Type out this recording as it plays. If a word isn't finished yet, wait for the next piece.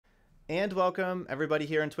And welcome everybody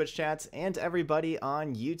here in Twitch chats and everybody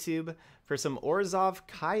on YouTube for some Orzhov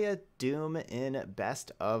Kaya Doom in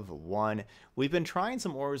Best of 1. We've been trying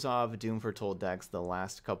some Orzhov Doom Foretold decks the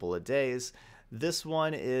last couple of days. This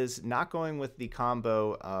one is not going with the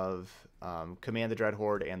combo of Command the Dread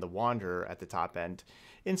Horde and the Wanderer at the top end.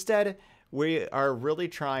 Instead, we are really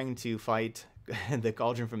trying to fight the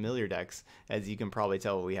Cauldron Familiar decks, as you can probably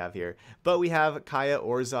tell what we have here. But we have Kaya,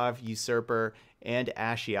 Orzhov, Usurper, and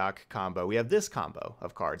Ashiok combo. We have this combo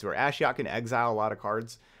of cards where Ashiok can exile a lot of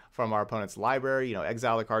cards from our opponent's library, you know,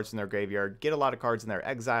 exile the cards from their graveyard, get a lot of cards in their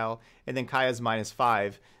exile, and then Kaya's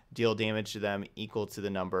 -5 deal damage to them equal to the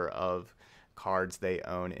number of cards they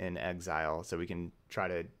own in exile. So we can try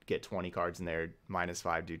to get 20 cards in there,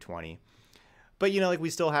 -5 do 20. But, you know, like, we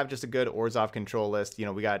still have just a good Orzhov control list. You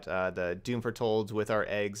know, we got the Doom Foretolds with our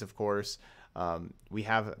eggs, of course. We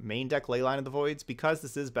have main deck Leyline of the Voids. Because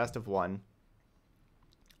this is best of 1,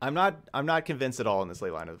 I'm not convinced at all in this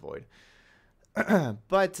Leyline of the Void.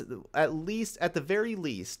 But at the very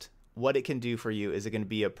least, what it can do for you is it going to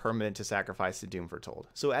be a permanent to sacrifice to Doom Foretold.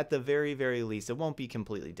 So at the very, very least, it won't be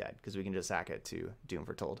completely dead because we can just sack it to Doom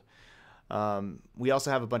Foretold. We also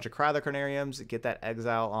have a bunch of Cryother Carnariums. Get that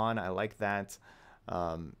exile on. I like that.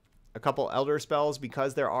 A couple Elder spells,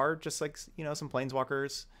 because there are just, like, you know, some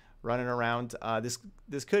Planeswalkers running around.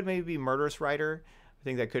 This could maybe be Murderous Rider. I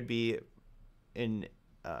think that could be in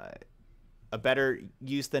a better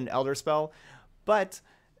use than Elder spell. But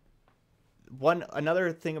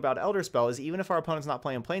another thing about Elder spell is even if our opponent's not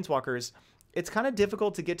playing Planeswalkers, it's kind of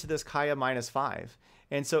difficult to get to this Kaya -5.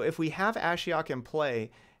 And so if we have Ashiok in play,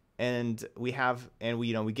 and we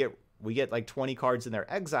get like 20 cards in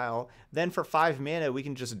their exile, then for 5 mana we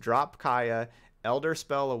can just drop Kaya, Elder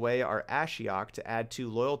spell away our Ashiok to add 2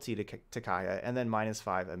 loyalty to Kaya, and then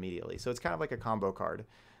 -5 immediately. So it's kind of like a combo card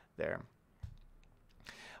there.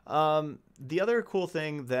 The other cool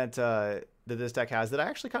thing that this deck has that I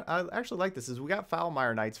actually like this is we got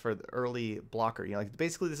Foulmire Knights for the early blocker. You know, like,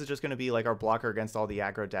 basically this is just going to be like our blocker against all the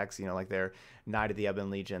aggro decks. You know, like their Knight of the Ebon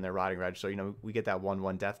Legion, their Rotting Wretch. So, you know, we get that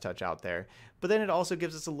 1/1 death touch out there. But then it also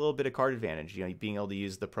gives us a little bit of card advantage. You know, being able to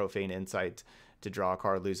use the Profane Insight to draw a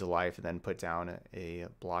card, lose a life, and then put down a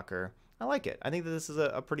blocker. I like it. I think that this is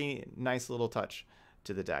a pretty nice little touch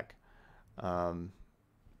to the deck.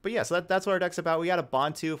 But yeah, so that's what our deck's about. We got a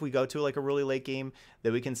Bond too if we go to like a really late game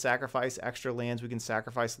that we can sacrifice extra lands. We can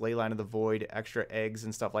sacrifice Leyline of the Void, extra eggs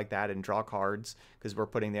and stuff like that, and draw cards because we're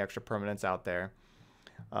putting the extra permanents out there.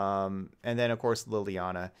 And then, of course,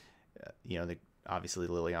 Liliana. You know, obviously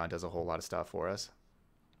Liliana does a whole lot of stuff for us.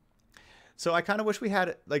 So I kind of wish we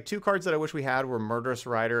had, like, 2 cards that I wish we had were Murderous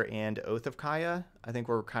Rider and Oath of Kaya. I think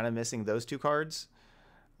we're kind of missing those 2 cards.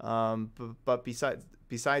 But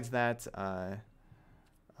besides that...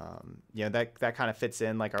 you know, that kind of fits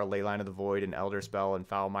in like our Leyline of the Void and Elder Spell and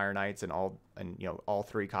Foulmire Knights and you know, all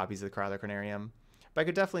 3 copies of the Cryother Carnarium. But I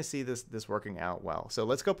could definitely see this working out well. So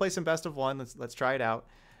let's go play some best of 1. Let's try it out.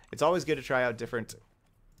 It's always good to try out different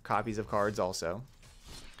copies of cards also.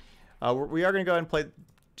 We are going to go ahead and go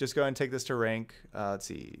ahead and take this to rank. Let's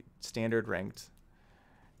see, standard ranked,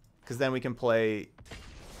 because then we can play,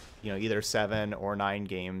 you know, either 7 or 9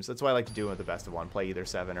 games. That's why I like to do it with the best of 1. Play either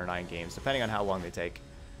 7 or 9 games, depending on how long they take.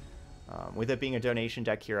 With it being a donation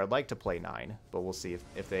deck here, I'd like to play 9, but we'll see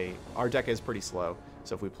if our deck is pretty slow.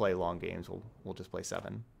 So if we play long games, we'll just play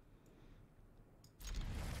 7.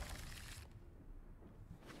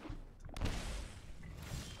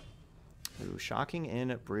 Ooh, Shocking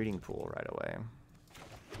in Breeding Pool right away.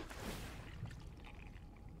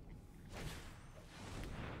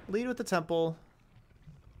 Lead with the Temple.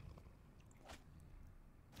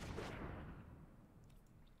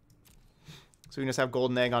 So we can just have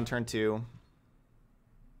Golden Egg on turn 2.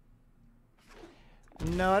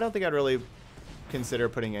 No, I don't think I'd really consider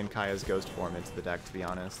putting in Kaya's Ghost form into the deck, to be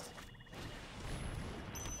honest.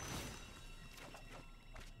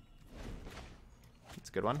 It's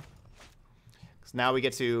a good one. Because now we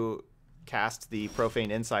get to cast the Profane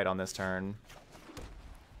Insight on this turn.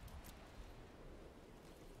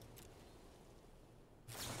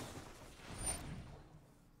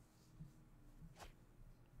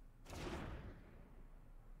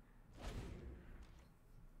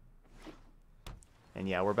 And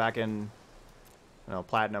yeah, we're back in, you know,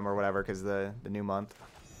 Platinum or whatever because the new month.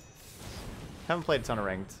 Haven't played a ton of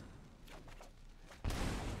ranked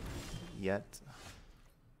yet.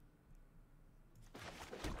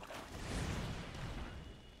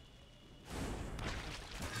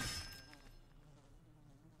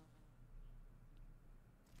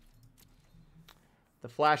 The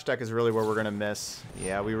Flash deck is really where we're going to miss.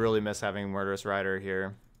 Yeah, we really miss having Murderous Rider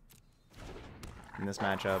here in this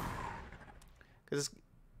matchup. Because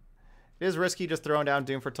it is risky just throwing down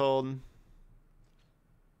Doom Foretold.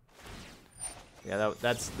 Yeah,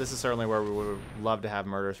 this is certainly where we would love to have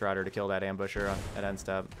Murderous Rider to kill that ambusher at end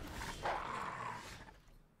step.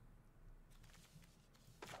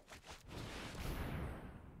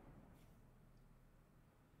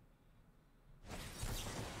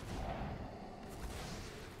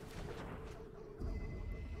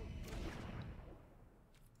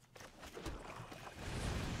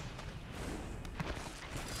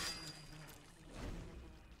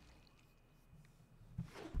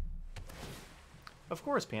 Of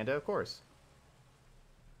course, Panda, of course.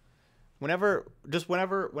 Whenever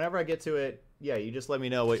I get to it, yeah, you just let me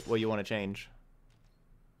know what you want to change.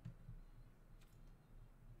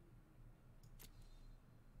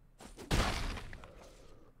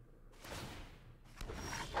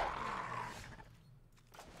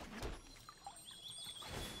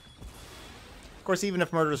 Of course, even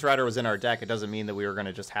if Murderous Rider was in our deck, it doesn't mean that we were going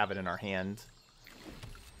to just have it in our hand.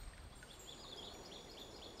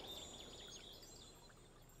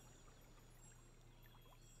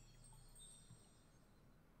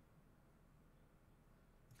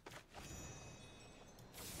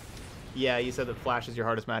 Yeah, you said that Flash is your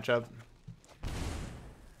hardest matchup.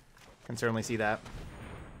 Can certainly see that.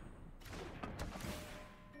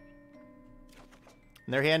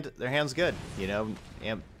 And their hand's good, you know,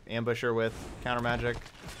 ambusher with counter magic.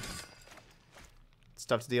 It's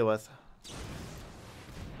tough to deal with.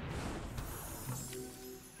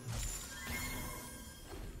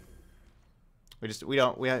 We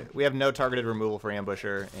have no targeted removal for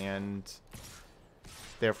ambusher, and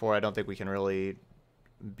therefore I don't think we can really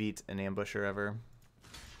beat an ambusher ever.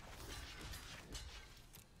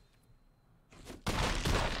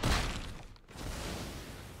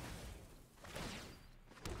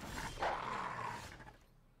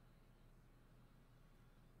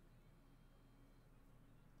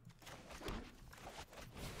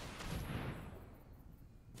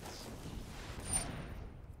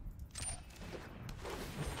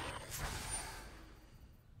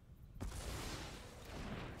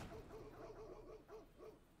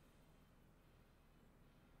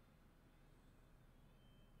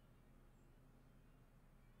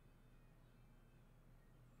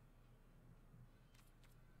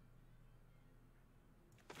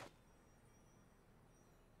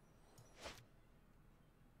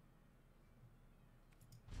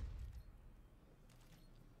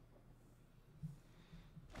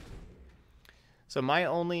 So my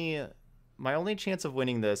only chance of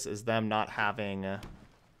winning this is them not having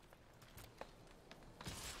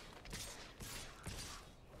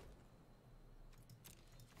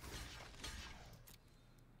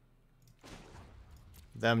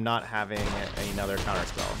another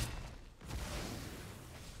counterspell.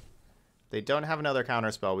 They don't have another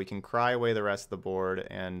counterspell. We can cry away the rest of the board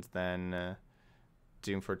and then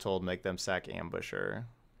Doom Foretold make them sack Ambusher.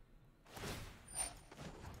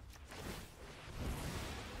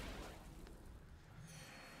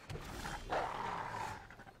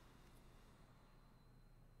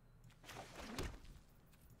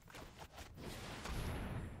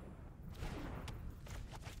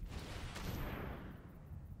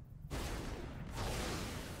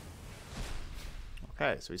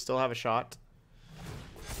 Okay, so we still have a shot.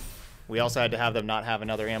 We also had to have them not have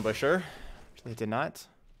another ambusher, which they did not.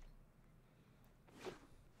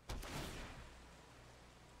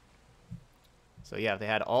 So yeah, if they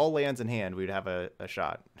had all lands in hand, we'd have a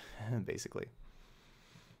shot, basically.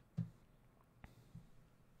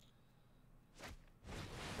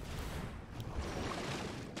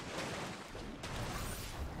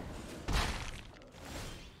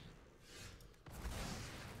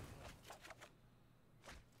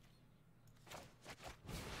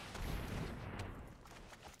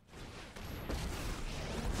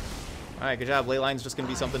 Alright, good job. Ley Line's just going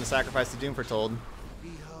to be something to sacrifice to Doom Foretold.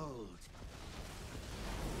 Behold,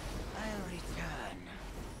 I'll return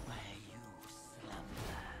where you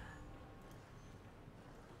slumber.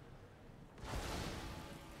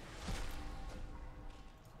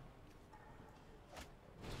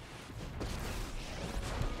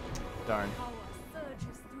 Darn. Power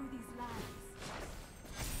surges through these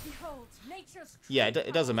lands. Behold, nature's Yeah,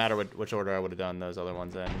 it doesn't matter which order I would have done those other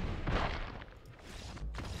ones in.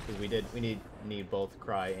 Because we need both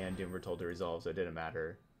Cry and Doom Foretold to resolve, so it didn't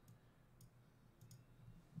matter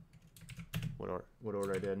what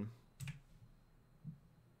order I did.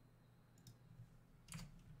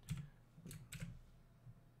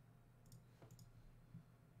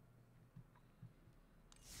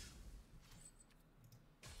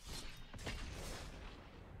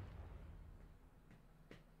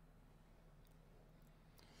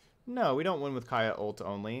 No, we don't win with Kaya ult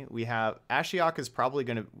only. We have Ashiok is probably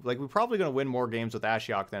gonna we're probably gonna win more games with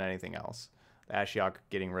Ashiok than anything else. Ashiok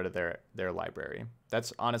getting rid of their library.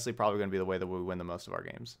 That's honestly probably gonna be the way that we win the most of our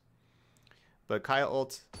games. But Kaya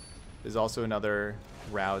ult is also another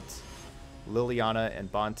route. Liliana and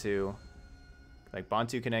Bantu. Like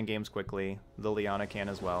Bantu can end games quickly. Liliana can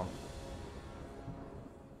as well.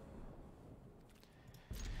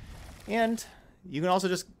 And you can also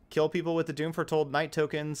just kill people with the Doom Foretold Knight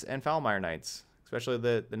tokens and Foulmire Knights, especially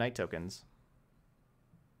the Knight tokens.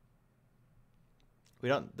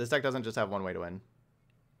 This deck doesn't just have one way to win.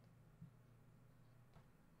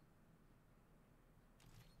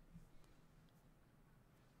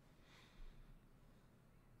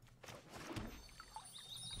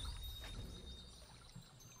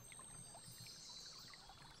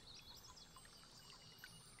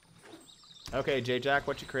 Okay, J-Jack,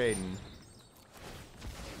 what you creating?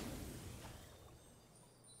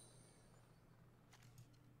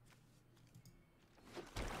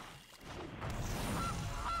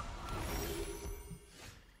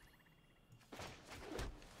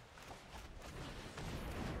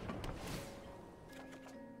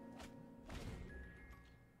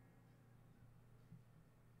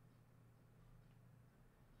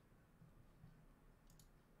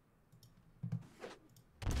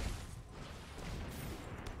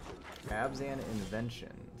 Abzan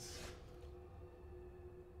Inventions.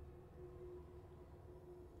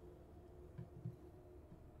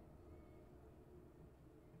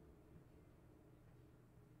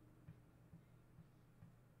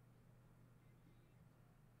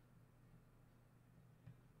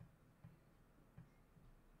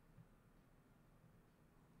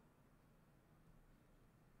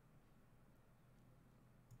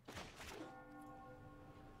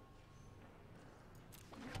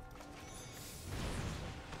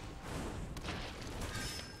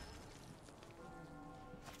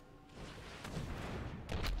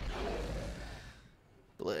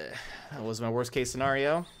 Bleh. That was my worst case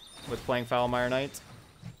scenario with playing Foulmire Knight.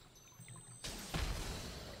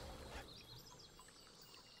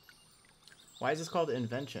 Why is this called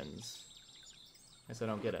Inventions? I guess I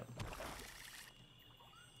don't get it.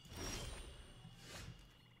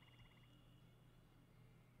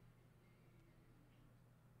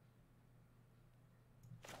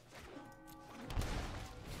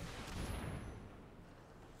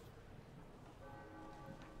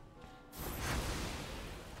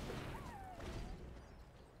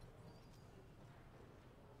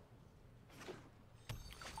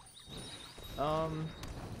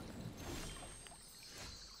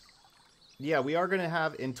 Yeah, we are going to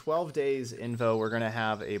have, in 12 days, Invo, we're going to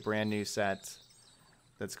have a brand new set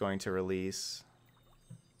that's going to release.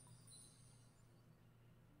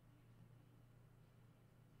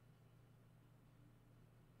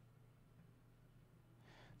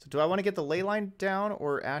 So do I want to get the Leyline down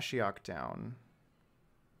or Ashiok down?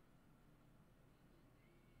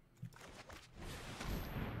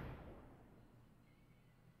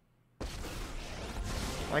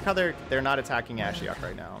 I like how they're not attacking Ashiok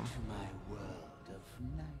right now.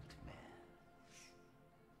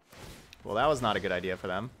 Well, that was not a good idea for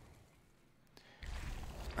them.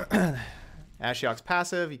 Ashiok's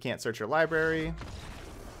passive. You can't search your library.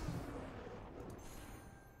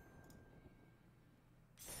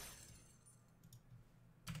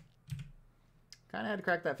 Kind of had to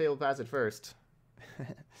crack that Fabled Passage first.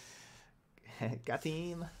 Got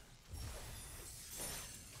team.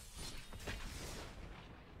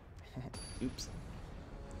 Oops.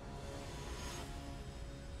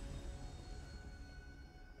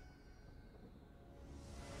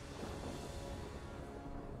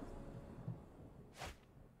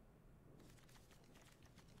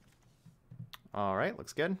 All right,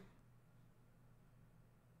 looks good.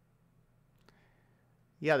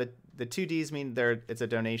 Yeah, the 2Ds mean it's a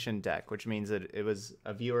donation deck, which means that it was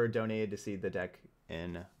a viewer donated to see the deck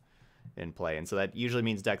in play, and so that usually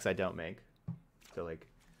means decks I don't make. So like,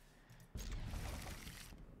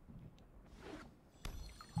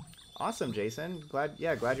 awesome, Jason. Glad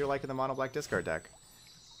you're liking the mono black discard deck.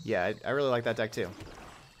 Yeah, I really like that deck too.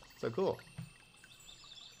 So cool.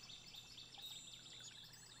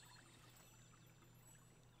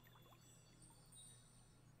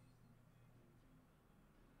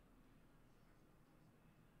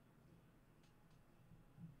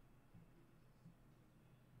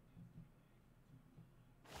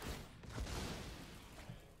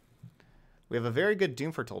 We have a very good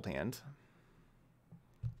Doom Foretold hand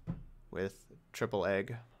with triple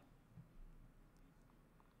egg.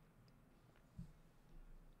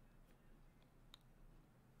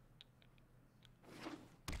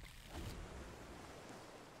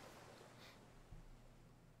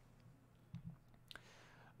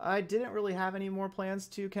 I didn't really have any more plans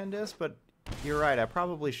to Kendis, but you're right, I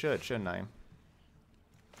probably should, shouldn't I?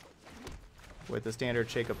 With the standard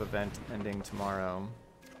shake-up event ending tomorrow.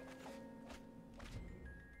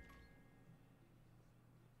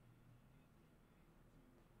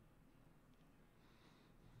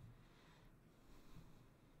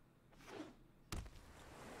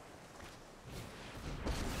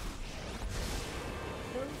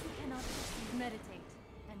 Those who cannot perceive meditate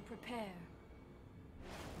and prepare.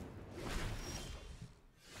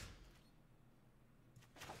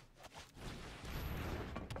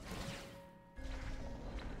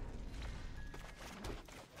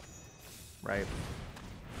 Right.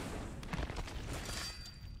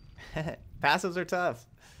 Passives are tough.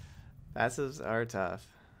 Passives are tough.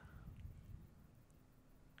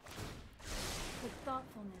 With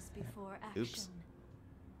thoughtfulness before action. Oops.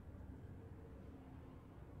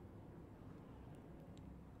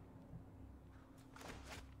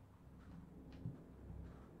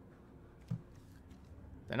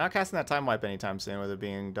 They're not casting that time wipe anytime soon with it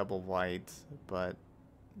being double white, but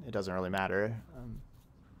it doesn't really matter.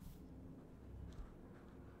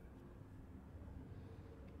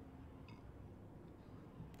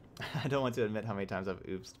 I don't want to admit how many times I've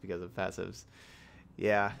oopsed because of passives.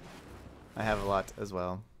 Yeah, I have a lot as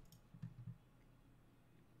well.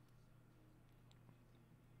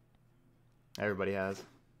 Everybody has.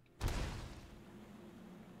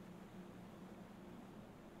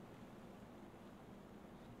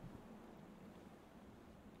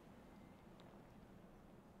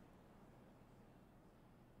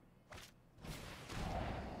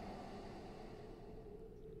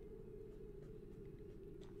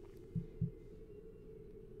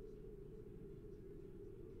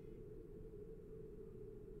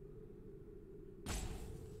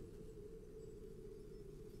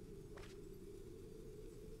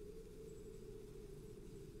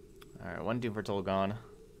 Alright, one Doom Foretold gone.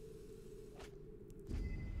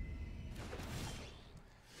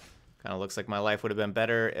 Kind of looks like my life would have been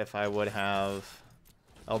better if I would have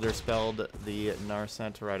Elder Spelled the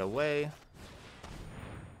Narset right away.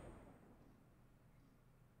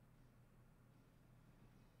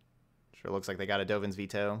 Sure looks like they got a Dovin's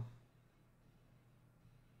Veto.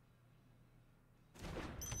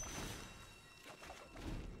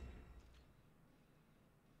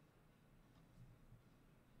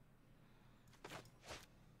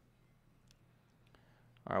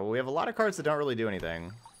 Alright, well, we have a lot of cards that don't really do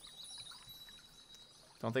anything.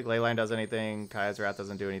 Don't think Leyline does anything. Kaya's Wrath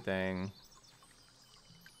doesn't do anything.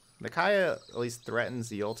 The Kaya at least threatens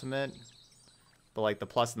the ultimate, but like the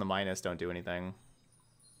plus and the minus don't do anything.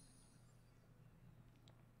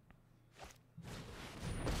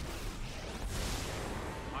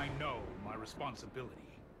 I know my responsibility.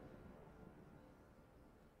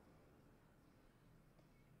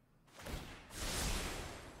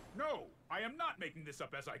 No, I am not making this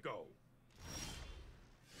up as I go.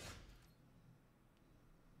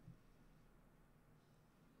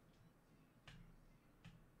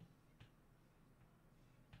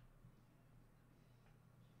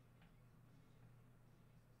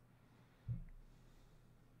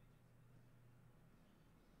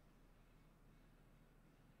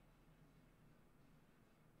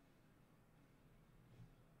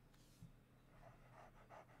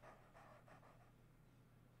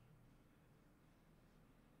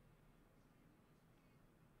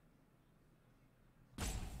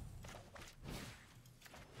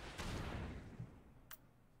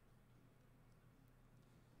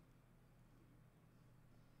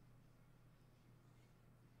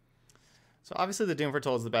 So obviously the Doom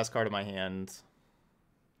Foretold is the best card in my hand.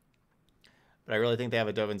 But I really think they have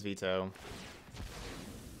a Dovin's Veto.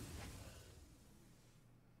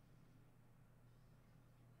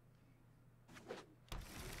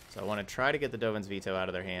 So I want to try to get the Dovin's Veto out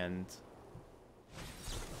of their hand.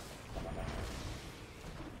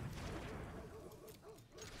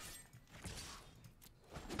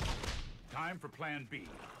 Time for Plan B.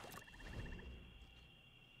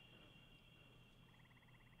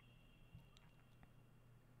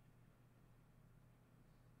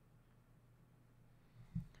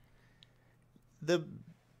 The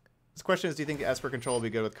question is, do you think Esper Control will be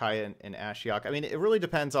good with Kaya and Ashiok? I mean, it really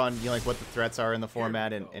depends on, you know, like what the threats are in the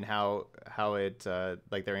format and how it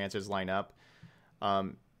like their answers line up.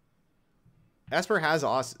 Esper has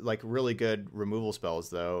like really good removal spells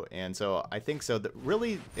though, and so I think so that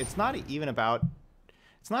really it's not about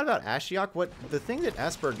Ashiok. What the thing that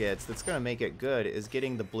Esper gets that's going to make it good is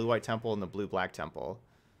getting the blue-white temple and the blue-black temple.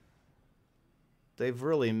 They've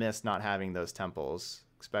really missed not having those temples,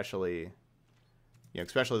 especially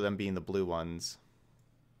them being the blue ones.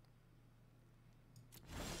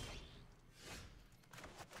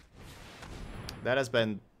 that has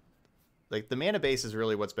been, like, the mana base is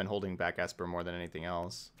really what's been holding back Esper more than anything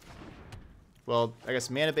else. Well, I guess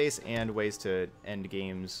mana base and ways to end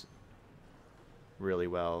games really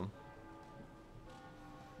well.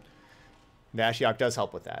 Nashiok does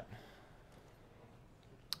help with that.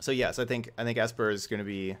 So yes, I think Esper is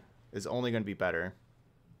only going to be better.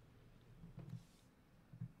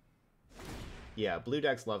 Yeah, blue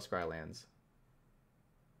decks love Scrylands.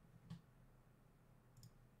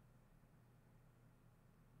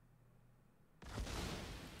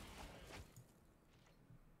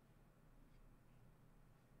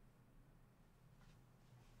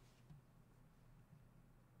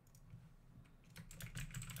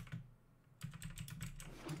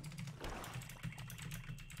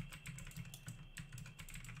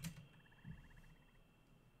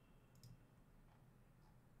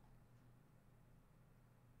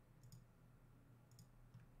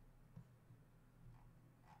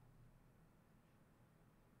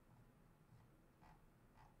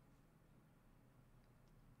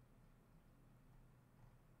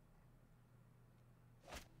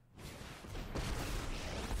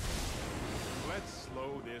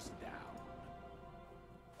 Slow this down.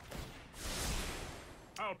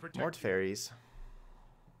 I'll protect More fairies.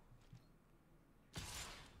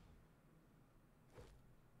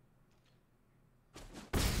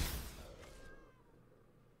 I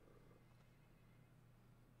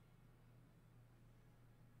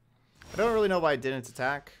don't really know why I didn't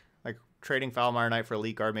attack. Like, trading Foulmire Knight for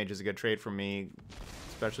Elite Guard Mage is a good trade for me,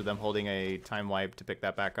 especially them holding a time wipe to pick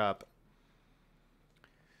that back up.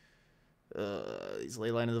 These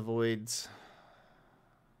Leyline of the Voids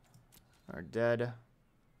are dead.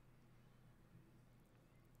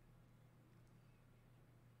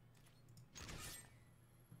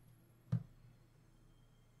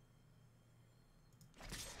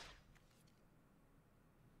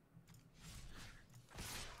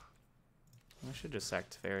 I should just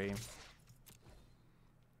sack Fairy.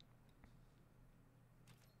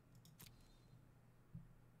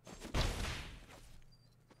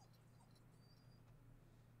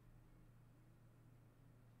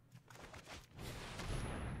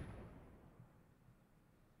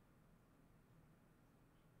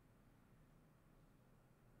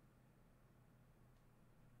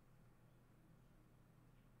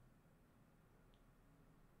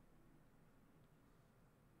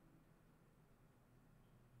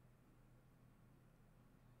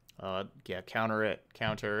 Yeah, counter it,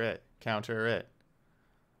 counter it, counter it.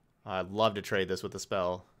 I'd love to trade this with a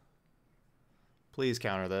spell. Please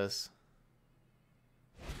counter this.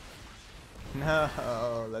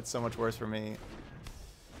 No, that's so much worse for me.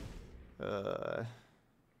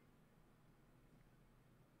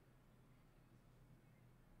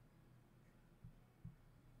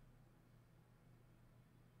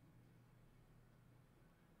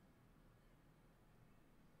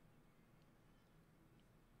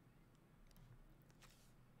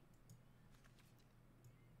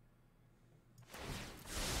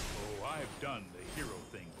 Done the hero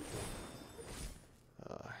thing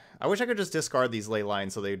before. I wish I could just discard these ley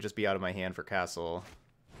lines so they would just be out of my hand for castle.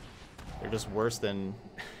 They're just worse than...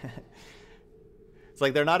 It's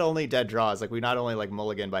like they're not only dead draws, like we not only like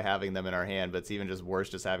mulligan by having them in our hand, but it's even just worse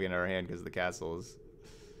just having it in our hand because of the castles.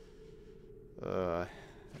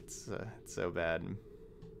 It's so bad.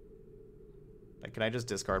 Like, can I just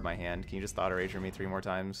discard my hand? Can you just Thought Erasure me 3 more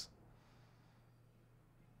times?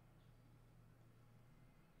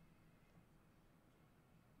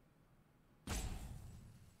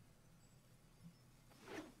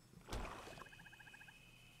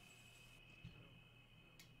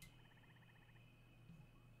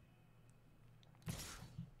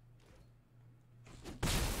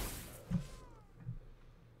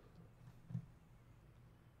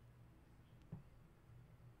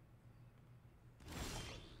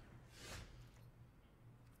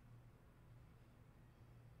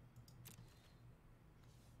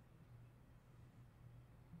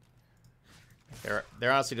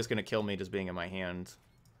 They're honestly just gonna kill me just being in my hand.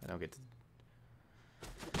 I don't get to...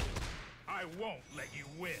 I won't let you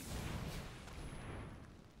win.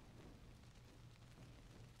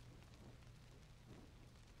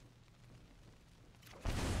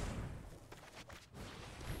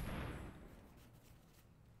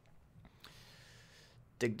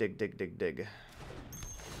 Dig, dig, dig, dig, dig.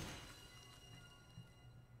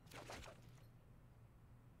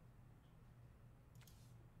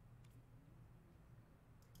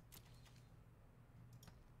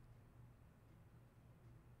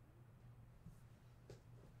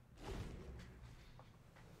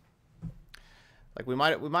 Like we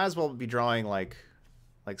might as well be drawing like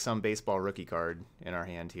some baseball rookie card in our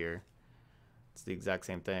hand here. It's the exact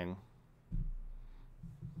same thing.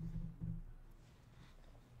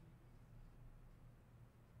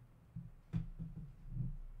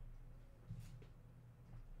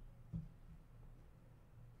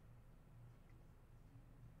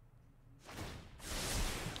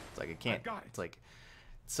 It's like it can't. It's like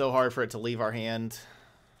it's so hard for it to leave our hand.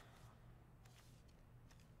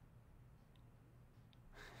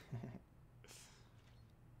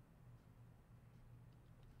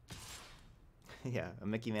 Yeah, a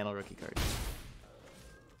Mickey Mantle rookie card.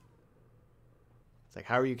 It's like,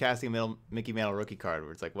 how are you casting a Mickey Mantle rookie card?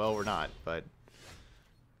 Where it's like, well, we're not, but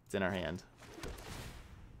it's in our hand.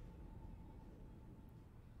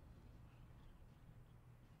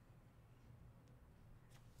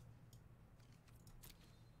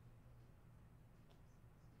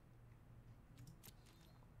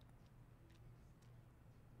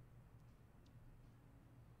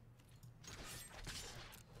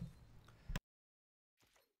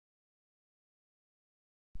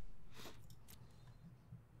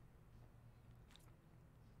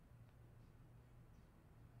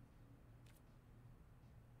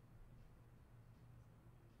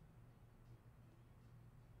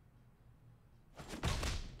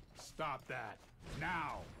 Stop that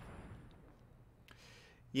now.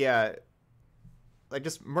 Yeah, like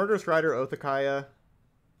just Murderous Rider, Orzhov Kaya.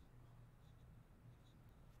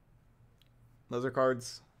 Those are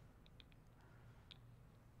cards.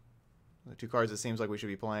 The two cards it seems like we should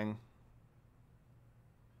be playing.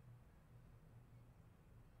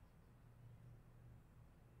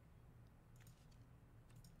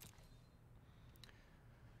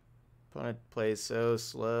 Opponent plays so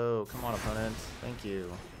slow. Come on, opponent. Thank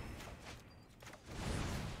you.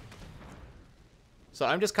 So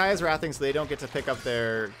I'm just Kaya's Wrathing so they don't get to pick up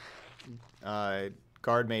their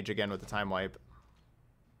guard mage again with the time wipe.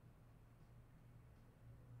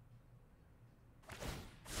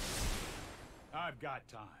 I've got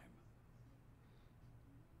time.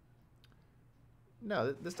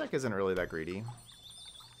 No, this deck isn't really that greedy.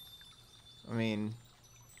 I mean,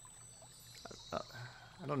 I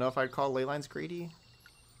don't know if I'd call Leylines greedy.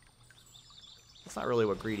 That's not really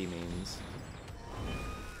what greedy means.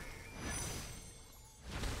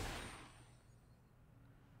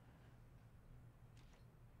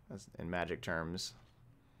 That's in Magic terms.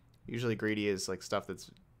 Usually greedy is like stuff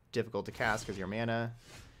that's difficult to cast because your mana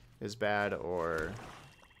is bad, or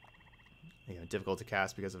difficult to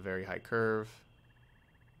cast because of very high curve.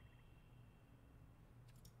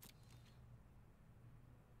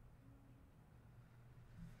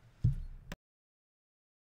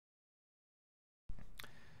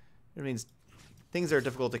 It means things that are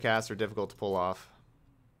difficult to cast or difficult to pull off.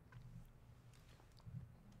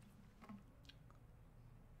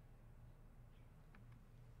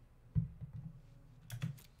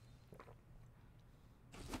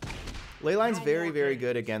 Leyline's very, very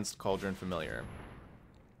good against Cauldron Familiar.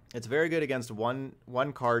 It's very good against one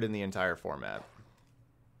card in the entire format.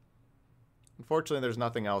 Unfortunately, there's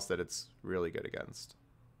nothing else that it's really good against.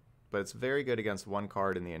 But it's very good against one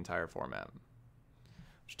card in the entire format.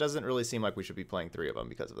 Which doesn't really seem like we should be playing 3 of them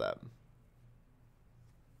because of that.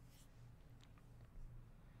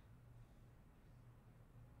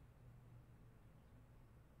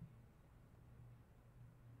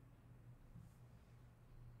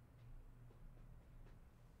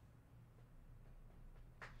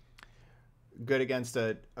 Good against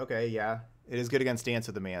a... Okay, yeah. It is good against Dance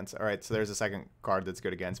with the Mance. Alright, so there's a second card that's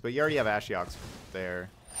good against. But you already have Ashiok's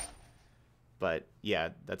there. But, yeah,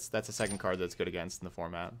 that's a second card that's good against in the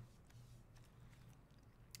format.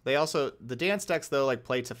 They also... The Dance decks, though, like,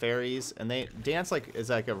 play Teferis. And they... Dance, like,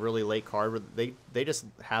 is, like, a really late card where they just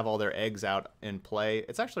have all their eggs out in play.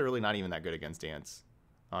 It's actually really not even that good against Dance,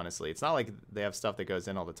 honestly. It's not like they have stuff that goes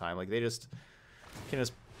in all the time. Like, they just can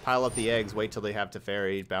just pile up the eggs, wait till they have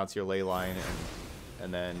Teferi, bounce your Leyline,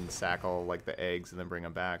 and then sack all like the eggs and then bring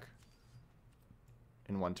them back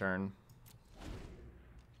in one turn.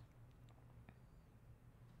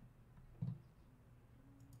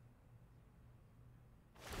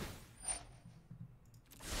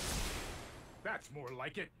 That's more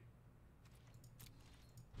like it.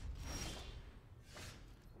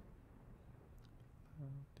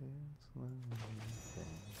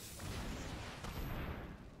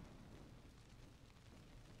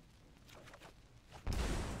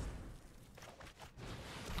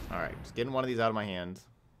 Alright, just getting one of these out of my hand.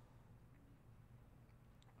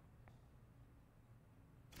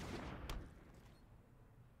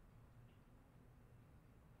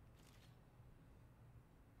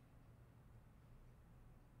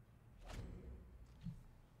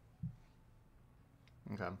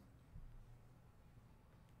 Okay.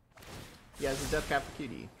 He has his death cap for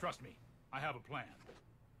QD. Trust me, I have a plan.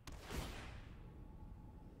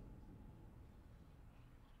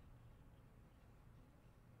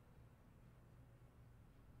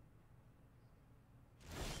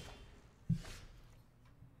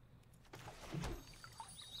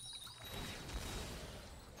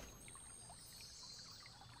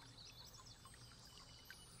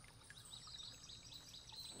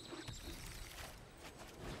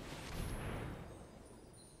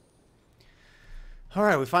 All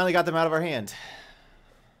right, we finally got them out of our hand.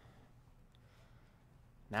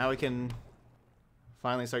 Now we can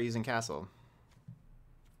finally start using Castle.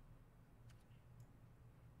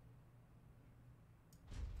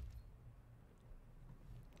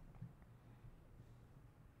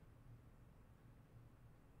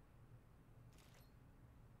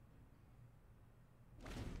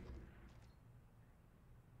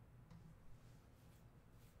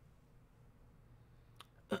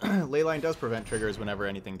 Leyline does prevent triggers whenever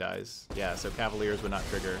anything dies. Yeah, so Cavaliers would not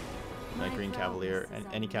trigger. Like Green Cavalier, and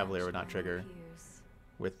any Cavalier would not trigger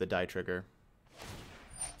with the die trigger.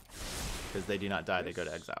 Because they do not die, they go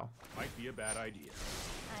to exile. Might be a bad idea.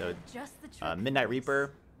 So, Midnight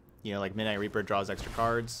Reaper, you know, like Midnight Reaper draws extra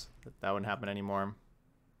cards. That wouldn't happen anymore.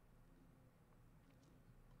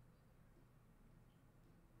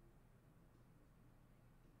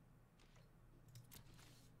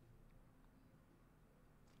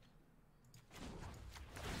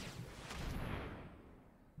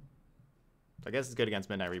 I guess it's good against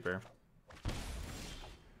Midnight Reaper.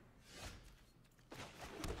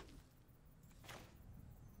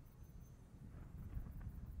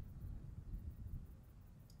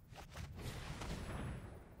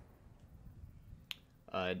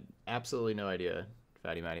 Absolutely no idea,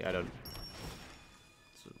 Fatty Matty. I don't.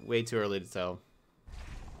 It's way too early to tell.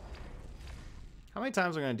 How many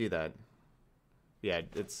times are we gonna do that? Yeah,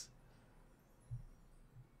 it's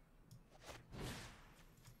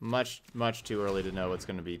much too early to know what's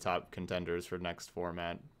going to be top contenders for next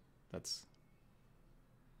format. That's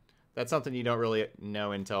something you don't really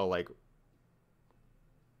know until like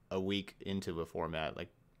a week into a format, like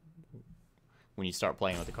when you start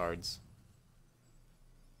playing with the cards.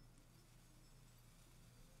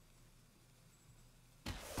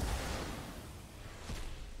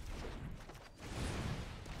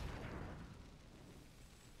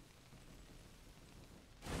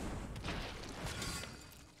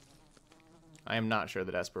 I am not sure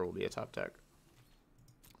that Esper will be a top tech.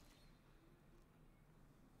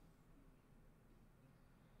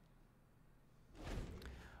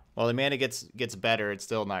 While the mana gets better, it's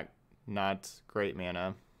still not great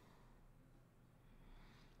mana.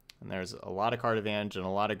 And there's a lot of card advantage and a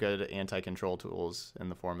lot of good anti-control tools in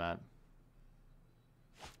the format.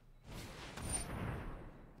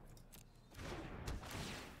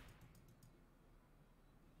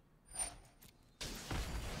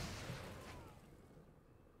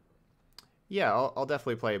 Yeah, I'll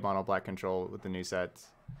definitely play Mono Black Control with the new set.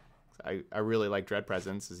 I really like Dread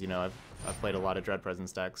Presence, as you know, I've played a lot of Dread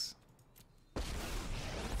Presence decks.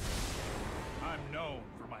 I'm known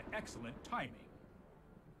for my excellent timing.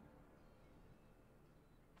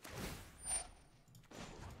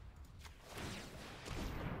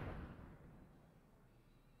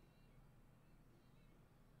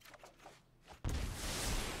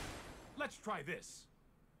 Let's try this.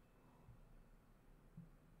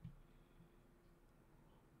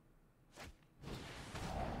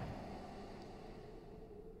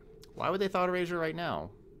 Why would they Thought Erasure right now?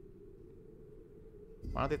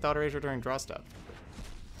 Why don't they Thought Erasure during draw step?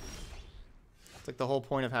 It's like the whole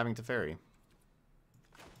point of having Teferi.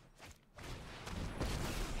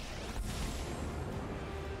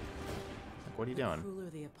 Like, what are you doing? The crueler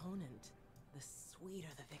the opponent, the sweeter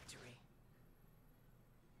the victory.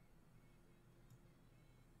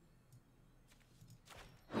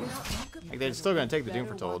 You're not welcome. Like, they're still gonna take the Doom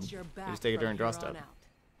for Told. They just take it during draw step.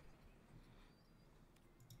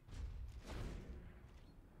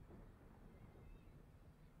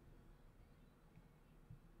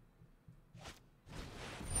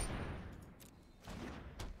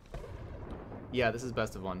 Yeah, this is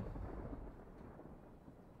best of one.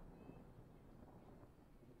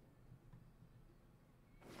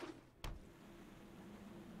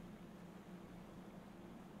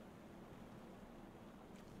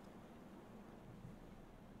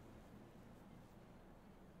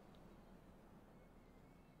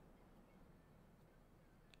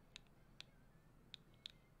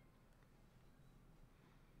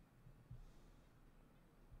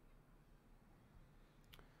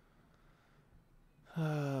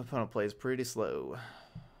 Opponent plays pretty slow.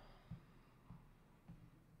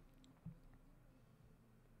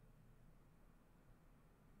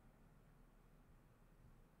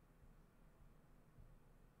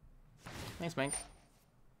 Thanks, Mink.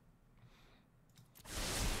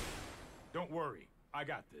 Don't worry, I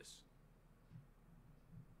got this.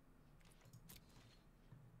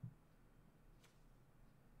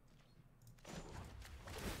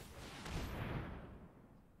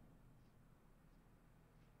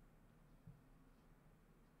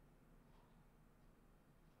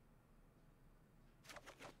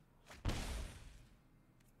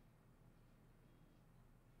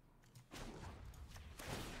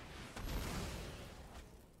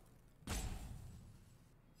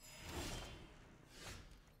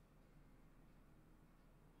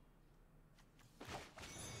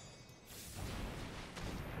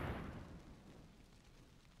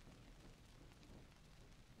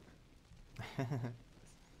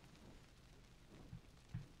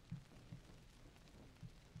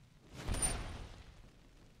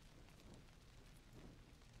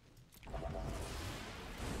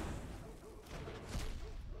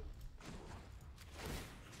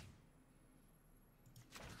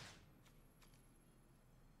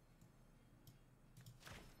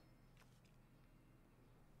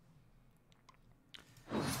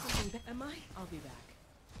 Am I? I'll be back.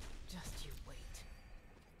 Just you wait.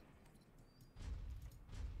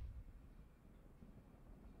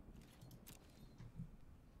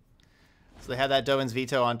 So they had that Doan's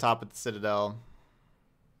Veto on top of the Citadel.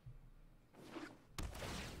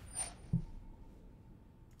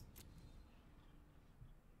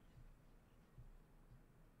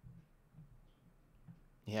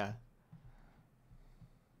 Yeah.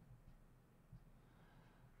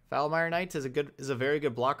 Foulmire Knight is a very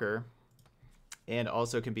good blocker, and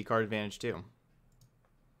also can be card advantage too.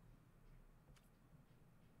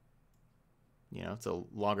 You know, it's a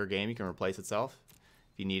longer game. You can replace itself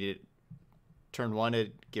if you need it. Turn one to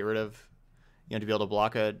get rid of, you know, to be able to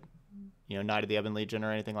block a, you know, Knight of the Ebon Legion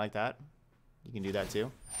or anything like that. You can do that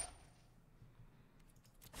too.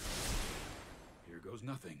 Here goes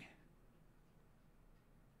nothing.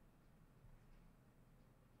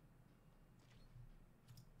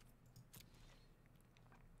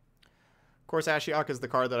 Of course, Ashiok is the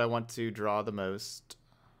card that I want to draw the most.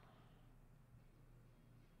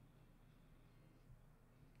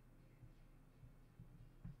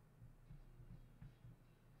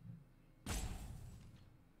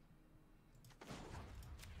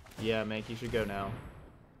 Yeah, Mank, you should go now.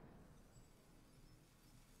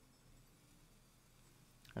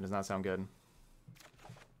 That does not sound good.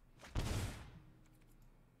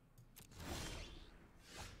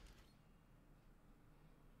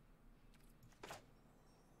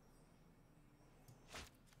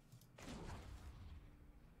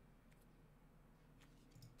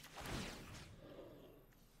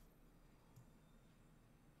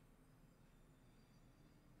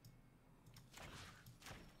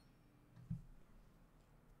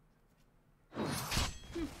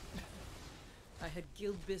 I had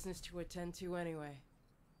guild business to attend to anyway.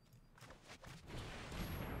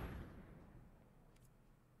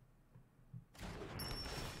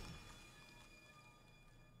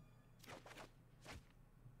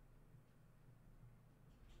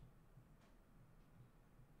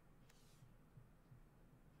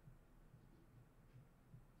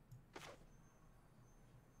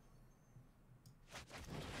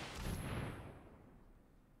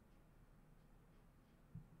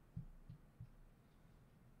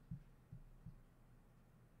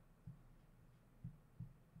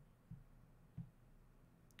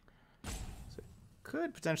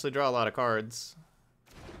 Could potentially draw a lot of cards.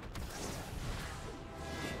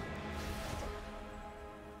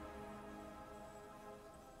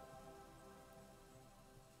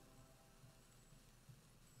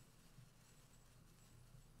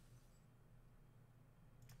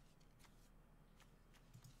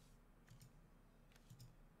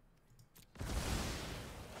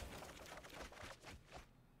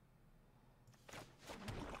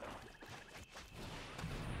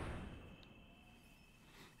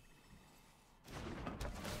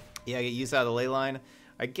 Yeah, get use out of the ley line.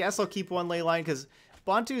 I guess I'll keep one ley line because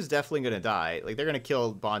Bantu is definitely going to die. Like, they're going to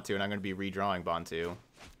kill Bantu, and I'm going to be redrawing Bantu.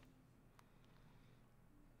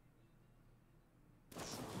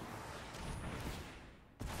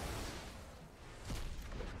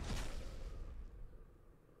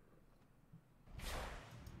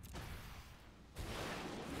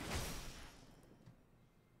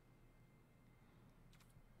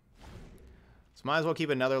 So might as well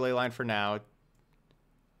keep another ley line for now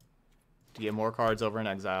to get more cards over in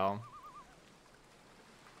exile.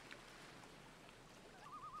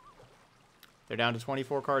 They're down to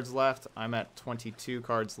 24 cards left. I'm at 22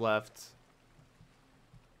 cards left.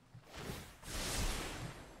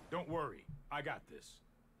 Don't worry, I got this.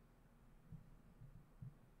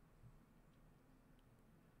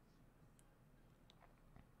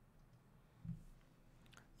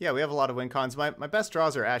 Yeah, we have a lot of win cons. My best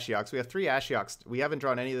draws are Ashioks. We have 3 Ashioks. We haven't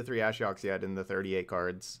drawn any of the 3 Ashioks yet in the 38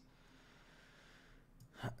 cards.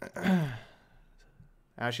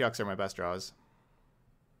 Ashioks are my best draws.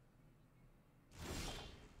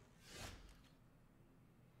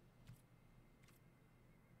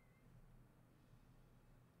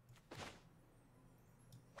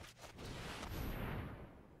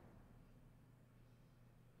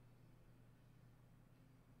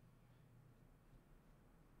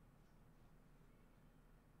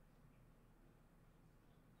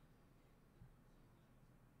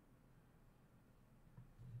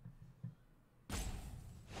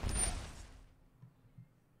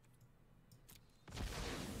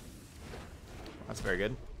 That's very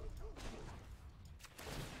good.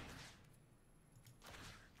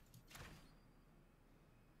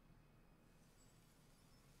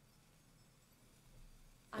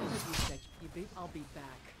 I heard you said I'll be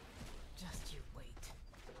back. Just you wait.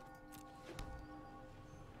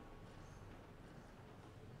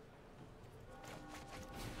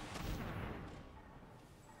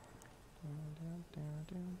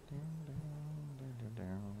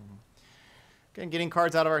 Again, getting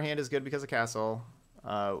cards out of our hand is good because of Castle.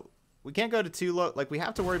 We can't go to too low. Like, we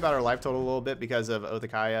have to worry about our life total a little bit because of Orzhov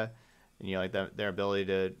Kaya, and you know, like their ability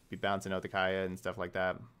to be bouncing Orzhov Kaya and stuff like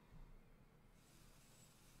that.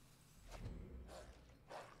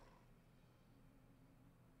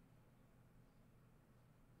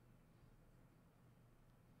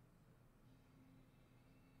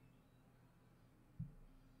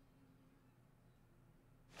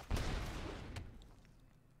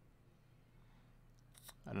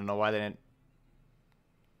 I don't know why they didn't.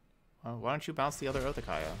 Well, why don't you bounce the other Orzhov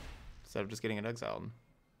Kaya instead of just getting it exiled?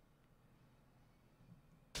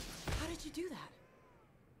 How did you do that?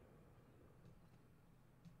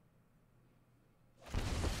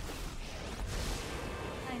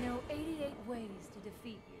 I know 88 ways to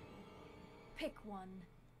defeat you. Pick one.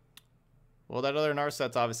 Well, that other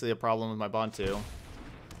Narset's obviously a problem with my bond too.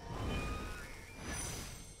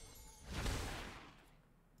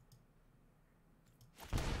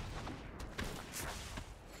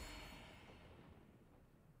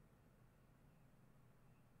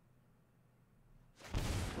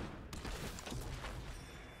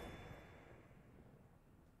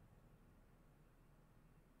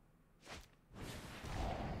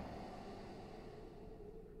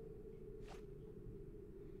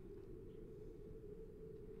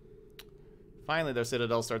 Finally, their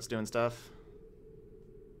Citadel starts doing stuff.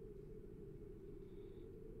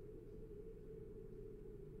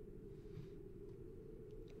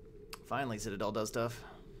 Finally, Citadel does stuff.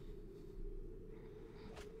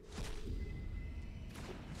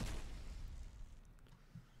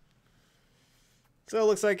 So it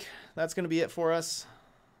looks like that's going to be it for us.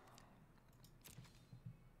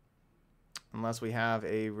 Unless we have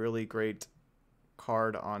a really great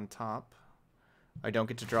card on top. I don't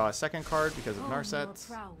get to draw a second card because of Narset.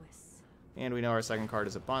 And we know our second card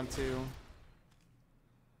is a Bantu.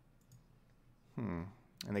 And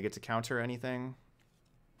they get to counter anything.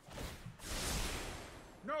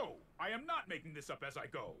 No, I am not making this up as I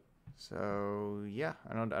go. So yeah,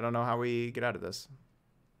 I don't know how we get out of this.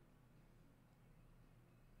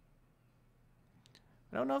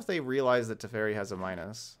 I don't know if they realize that Teferi has a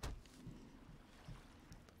minus. I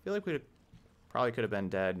feel like we probably could have been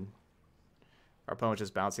dead. Our opponent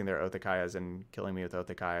just bouncing their Orzhov Kayas and killing me with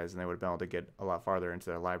Orzhov Kayas, and they would have been able to get a lot farther into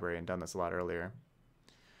their library and done this a lot earlier.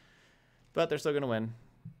 But they're still going to win,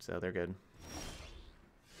 so they're good.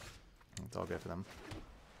 It's all good for them.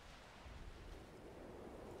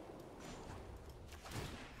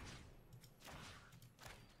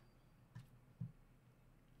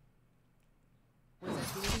 Was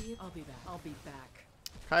that good of you? I'll be back. I'll be back.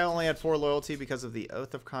 Kaya only had 4 loyalty because of the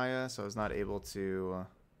Orzhov Kaya, so I was not able to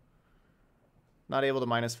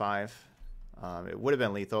minus 5. It would have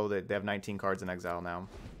been lethal. They have 19 cards in exile now.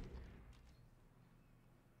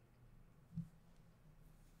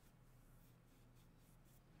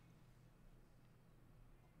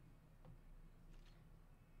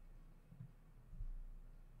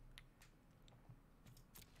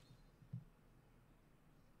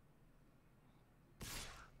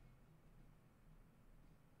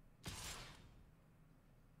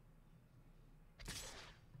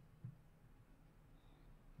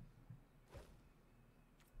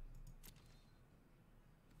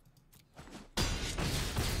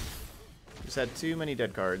 Just had too many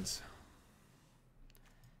dead cards.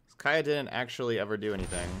 Kaya didn't actually ever do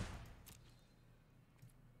anything.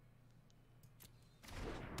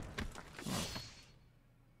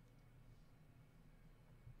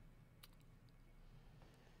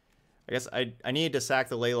 I guess I needed to sack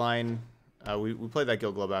the ley line. We played that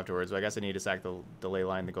Guild Globe afterwards, but I guess I need to sack the ley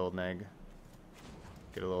line, the golden egg.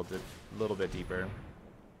 Get a little bit deeper.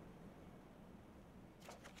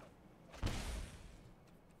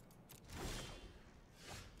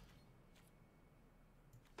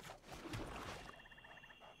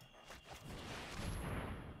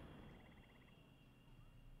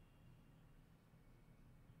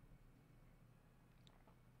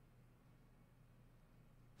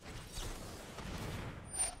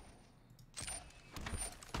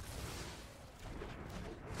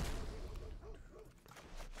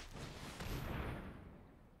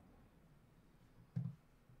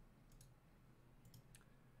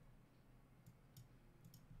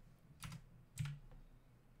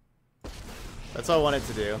 That's all I wanted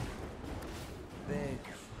to do. Beg for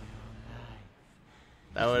your life.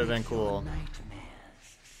 That would have been cool. Nightmares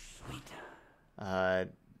sweeter.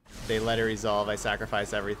 They let it resolve. I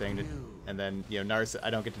sacrifice everything, to, and then Narset. I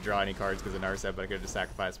don't get to draw any cards because of Narset, but I could just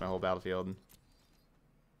sacrifice my whole battlefield.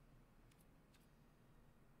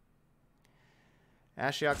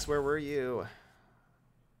 Ashiox, where were you?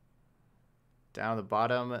 Down the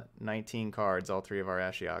bottom, 19 cards, all 3 of our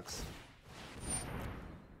Ashiox.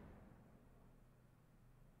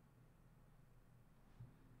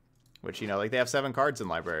 Which, like they have 7 cards in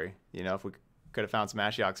library. If we could have found some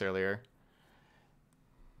Ashiox earlier.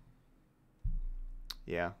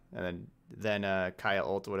 Yeah, and then Kaya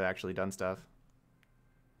ult would have actually done stuff.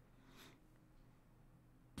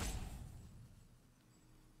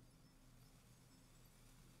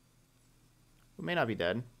 We may not be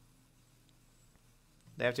dead.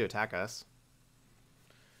 They have to attack us.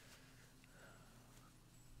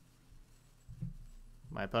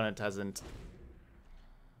 My opponent hasn't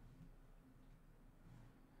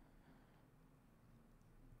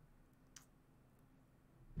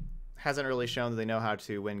really shown that they know how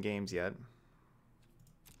to win games yet.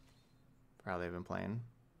 For how they've been playing.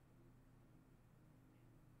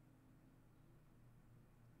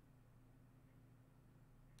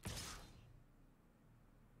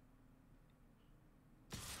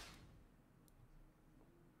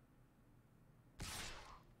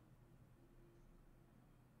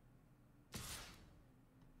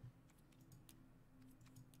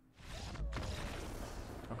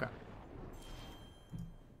 Okay.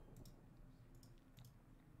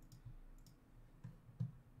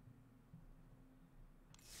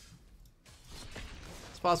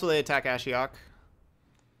 It's possible they attack Ashiok.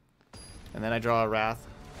 And then I draw a Wrath.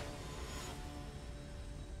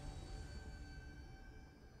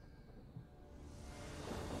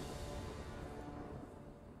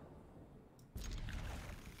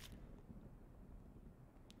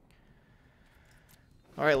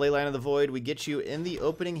 Alright, Leyline of the Void, we get you in the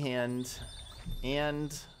opening hand,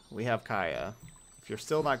 and we have Kaya. If you're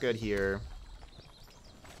still not good here,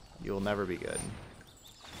 you'll never be good.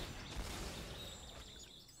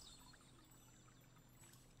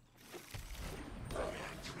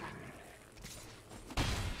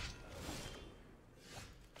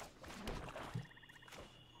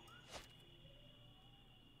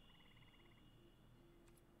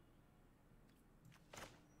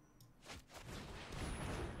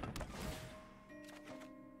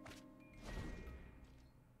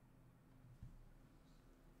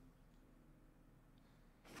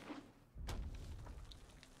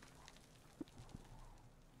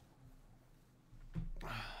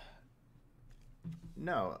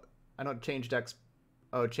 No, I don't change decks.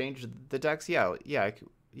 Oh, change the decks? Yeah, yeah,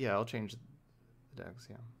 I'll change the decks,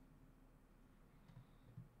 yeah.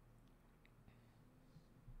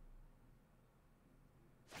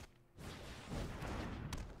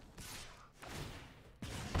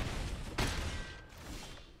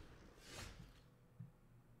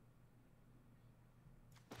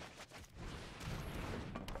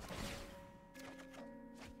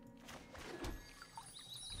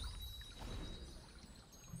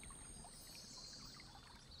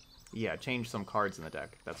 Yeah, change some cards in the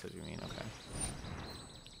deck. That's what you mean, okay.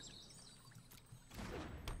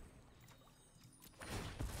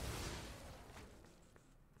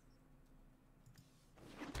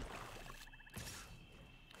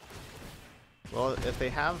 Well, if they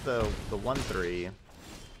have the 1/3,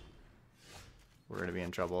 we're gonna be in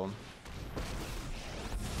trouble.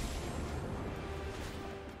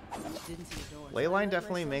 Leyline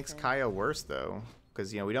definitely makes Kaya worse though,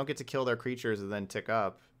 because we don't get to kill their creatures and then tick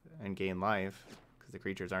up and gain life because the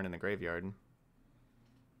creatures aren't in the graveyard.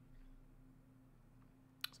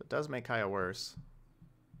 So it does make Kaya worse.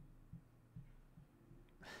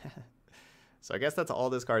 So I guess that's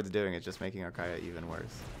all this card's doing, is just making our Kaya even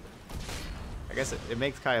worse. I guess it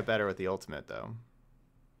makes Kaya better with the ultimate though.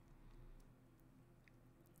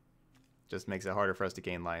 just makes it harder for us to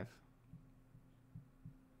gain life.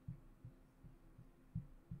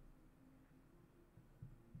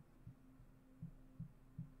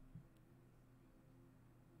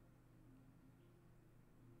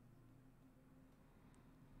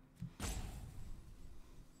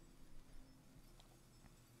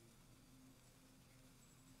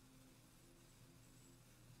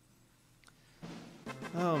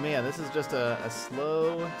 Oh man, this is just a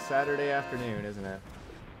slow Saturday afternoon, isn't it?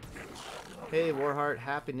 Hey Warheart,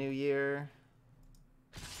 Happy New Year.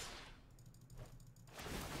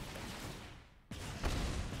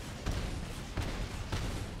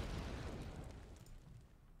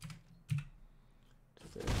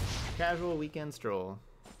 Just a casual weekend stroll.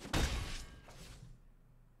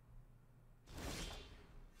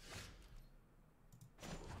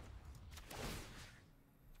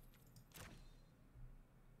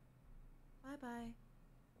 Bye.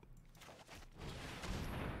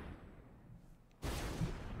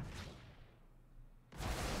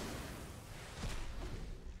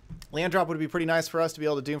 Land drop would be pretty nice for us to be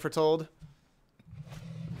able to Doom Foretold.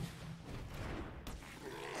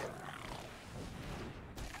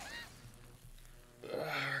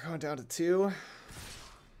 We're going down to 2.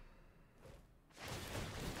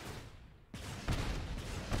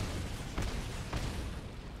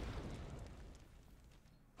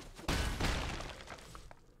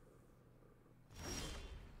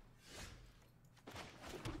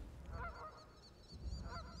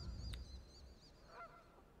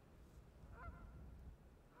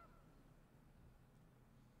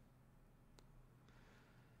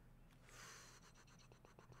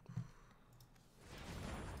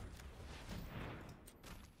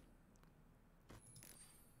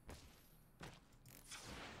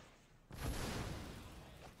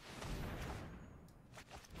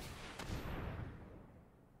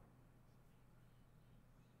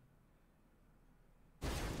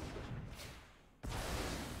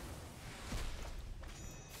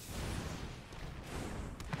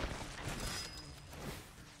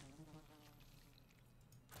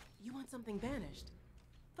 You want something banished?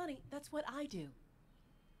 Funny, that's what I do.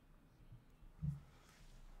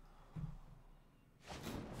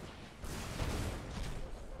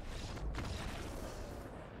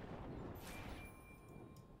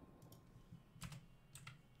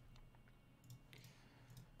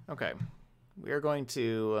 Okay, we are going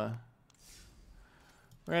to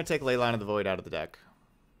we're going to take Leyline of the Void out of the deck.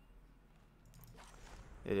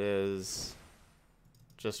 It is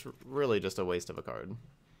just really just a waste of a card.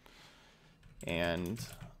 And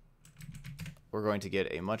we're going to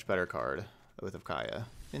get a much better card, Oath of Kaya,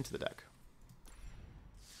 into the deck.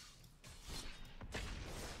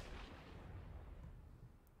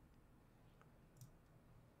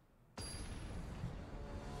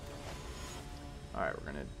 Alright,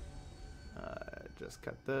 we're going to just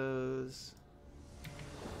cut those.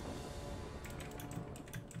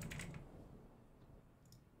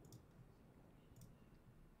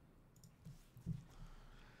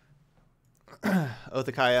 Oath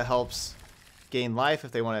of Kaya helps gain life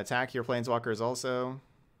if they want to attack your planeswalkers also.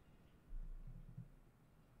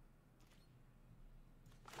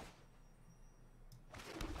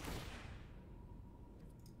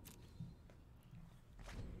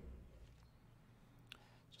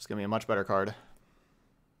 Just give me a much better card.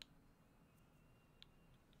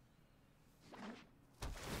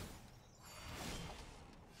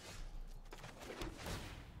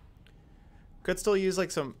 Could still use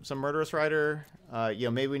like some Murderous Rider. You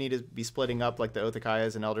know, maybe we need to be splitting up like the Oath of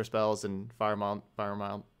Kayas and Elder Spells and Foulmire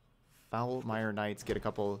Knights. Get a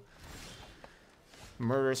couple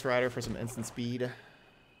Murderous Rider for some instant speed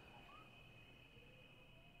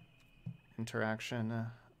interaction.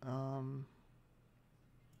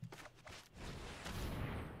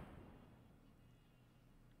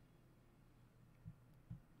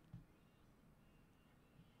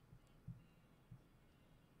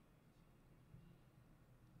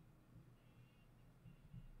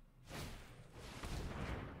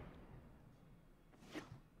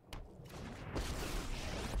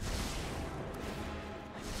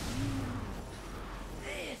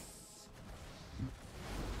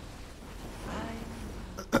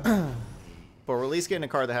 But we're at least getting a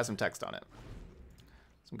card that has some text on it.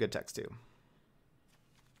 Some good text, too.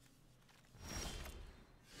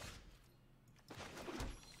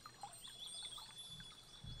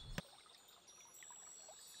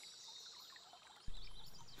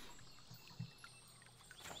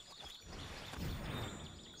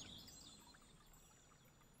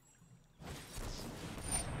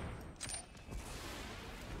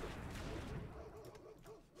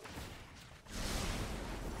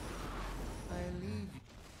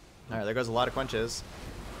 All Alright, there goes a lot of quenches.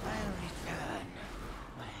 I'll return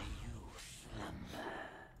where you slumber.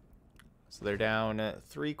 So they're down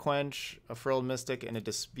 3 quench, a frilled mystic, and a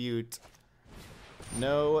dispute.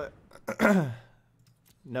 No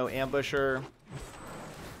no ambusher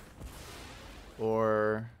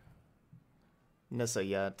or Nissa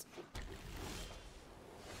yet.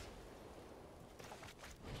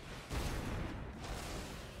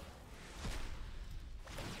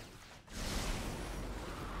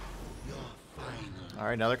 All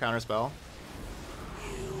right, another counter spell.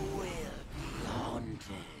 You will be haunted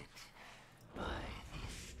by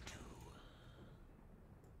this tool.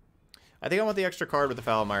 I think I want the extra card with the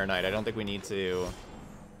Foulmire Knight. I don't think we need to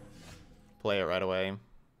play it right away.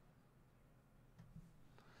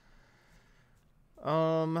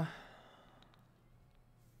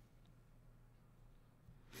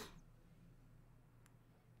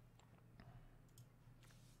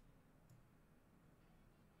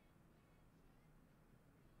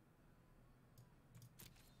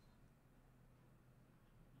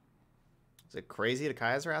 Is it crazy to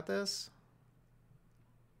Kaiser at this?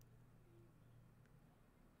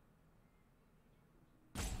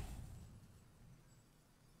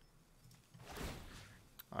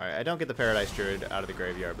 Alright, I don't get the Paradise Druid out of the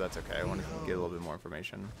graveyard, but that's okay. I want to get a little bit more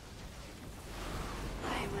information.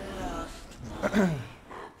 I lost my appetite.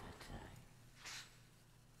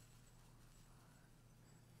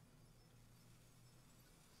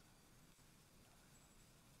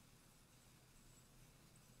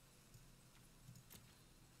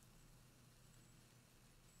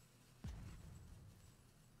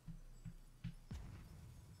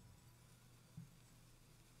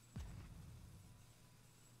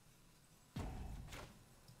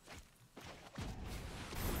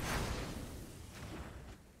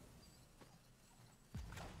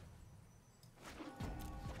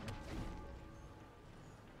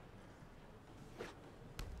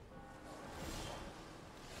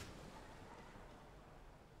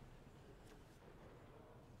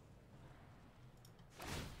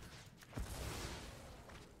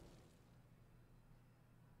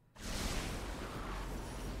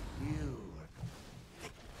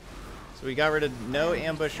 So we got rid of no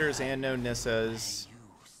ambushers and no Nissas.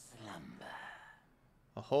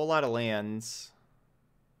 A whole lot of lands.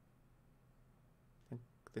 I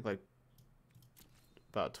think like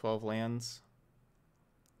about 12 lands.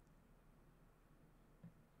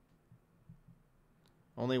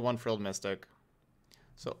 Only one Frilled Mystic.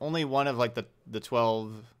 So only one of like the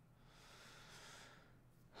 12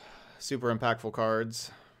 super impactful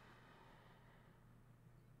cards.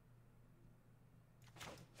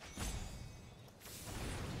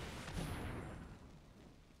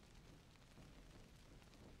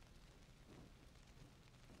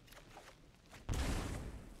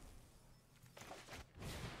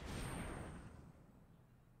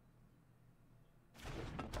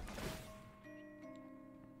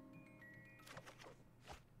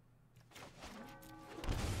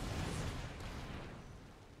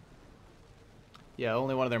 Yeah,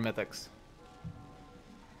 only one of their mythics.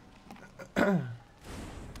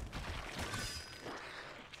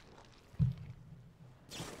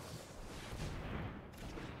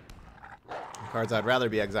 Cards I'd rather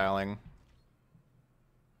be exiling.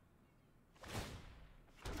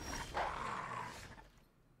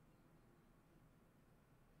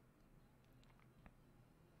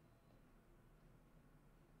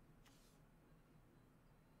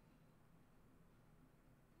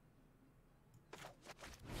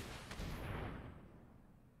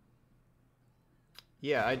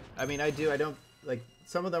 Yeah, I mean I do. I don't like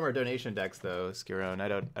some of them are donation decks though, Skirone.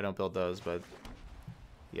 I don't build those, but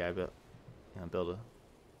yeah, I build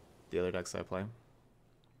the other decks I play.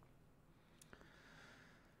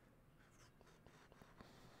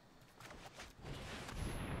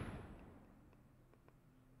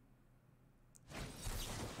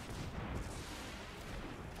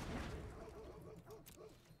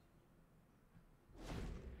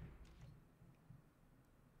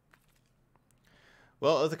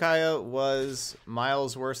 Well, Orzhov Kaya was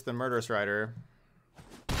miles worse than Murderous Rider.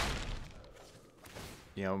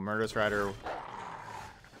 You know, Murderous Rider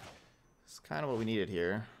is kind of what we needed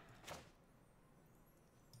here.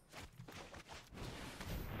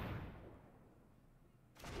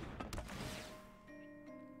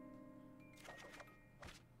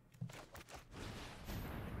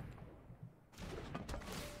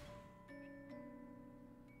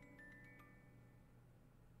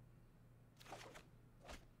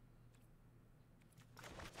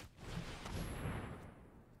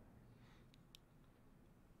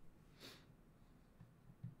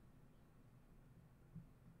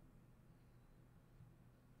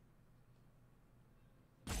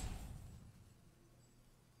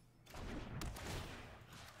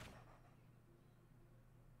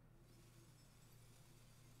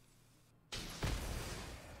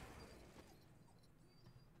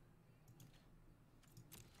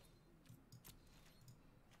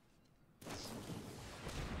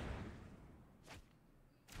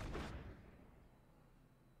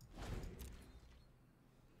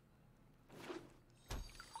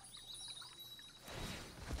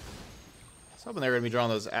 was hoping they were going to be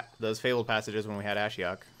drawing those Fabled Passages when we had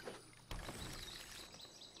Ashiok.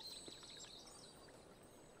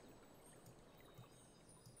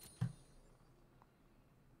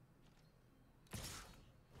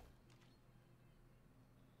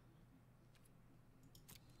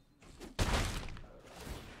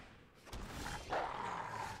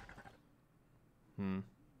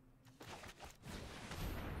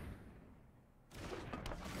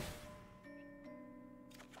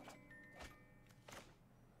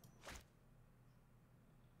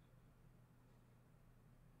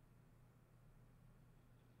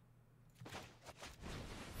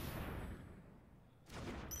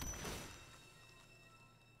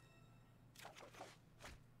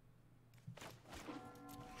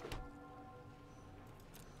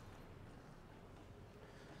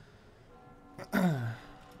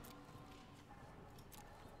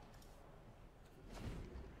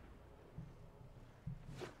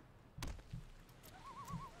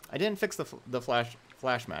 I didn't fix the Flash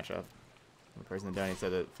matchup. The person in Downey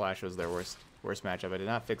said that Flash was their worst matchup. I did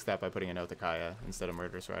not fix that by putting a note to Kaya instead of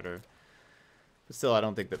Murderous Rider. But still, I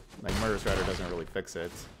don't think that like Murderous Rider doesn't really fix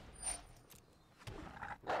it.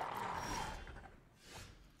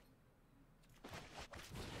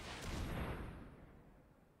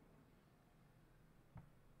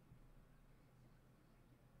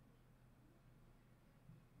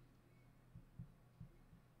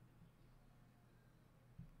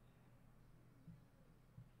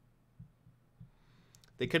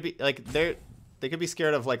 They could be like they could be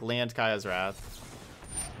scared of like land Kaya's Wrath.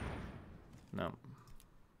 No.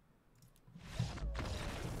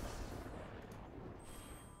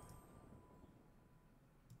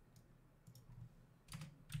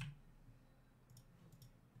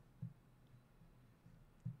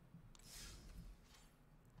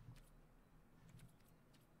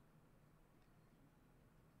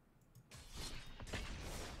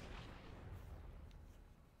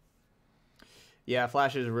 Yeah,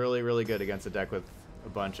 Flash is really, really good against a deck with a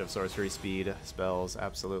bunch of sorcery speed spells.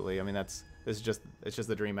 Absolutely. I mean, it's just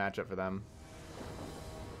the dream matchup for them.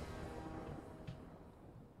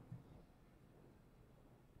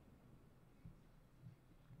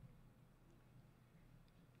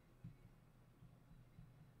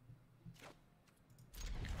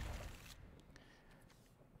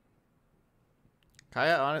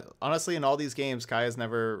 Kaya, honestly, in all these games, Kaya's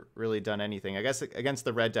never really done anything. I guess against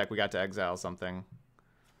the red deck, we got to exile something.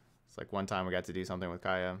 It's like one time we got to do something with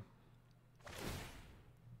Kaya.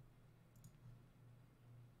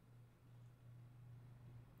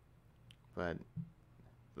 But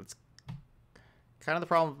that's kind of the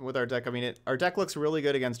problem with our deck. I mean, our deck looks really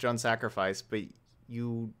good against Jund Sacrifice, but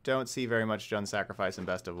you don't see very much Jund Sacrifice in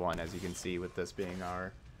best of one, as you can see with this being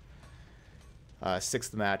our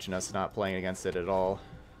 6th match and us not playing against it at all.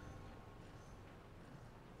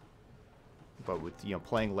 But with, you know,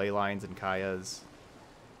 playing ley lines and Kayas.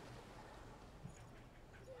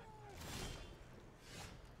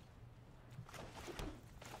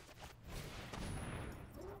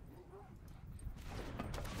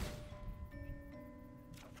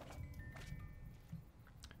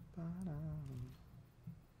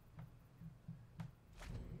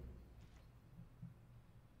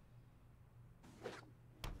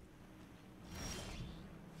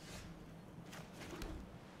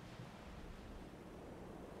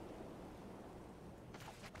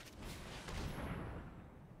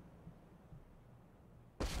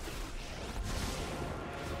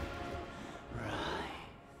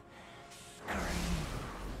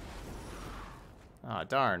 Ah,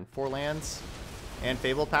 darn. 4 lands and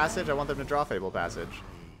Fable Passage? I want them to draw Fable Passage.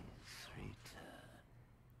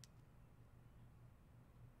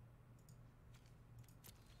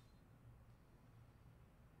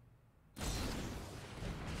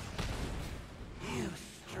 You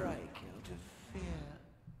strike out of fear.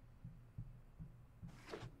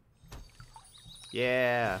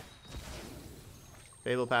 Yeah.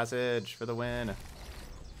 Fable Passage for the win.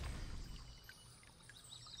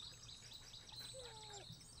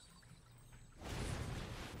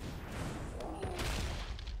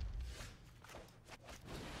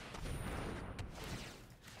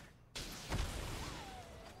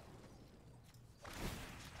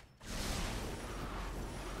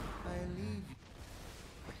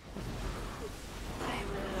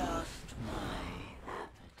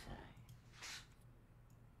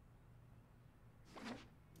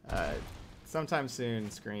 Sometime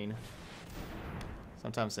soon, screen.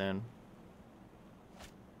 Sometime soon.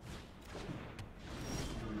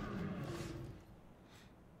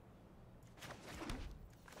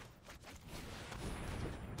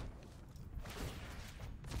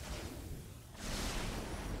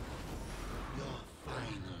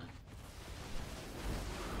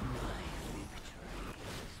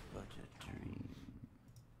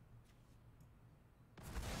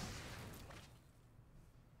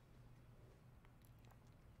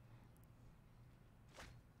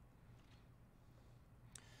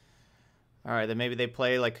 All right, then maybe they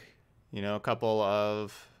play like, you know, a couple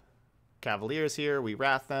of Cavaliers here. We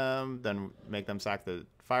wrath them, then make them sack the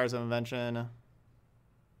Fire Zone Invention.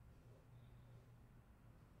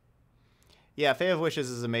 Yeah, Fae of Wishes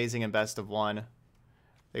is amazing in best of one. I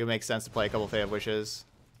think it makes sense to play a couple Fae of Wishes.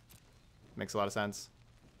 Makes a lot of sense.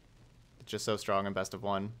 It's just so strong in best of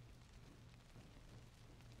one.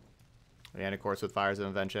 And of course with Fire Zone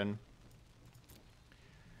Invention.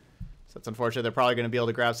 So it's unfortunate. They're probably going to be able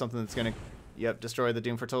to grab something that's going to, yep, destroy the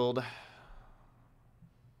Doom Foretold.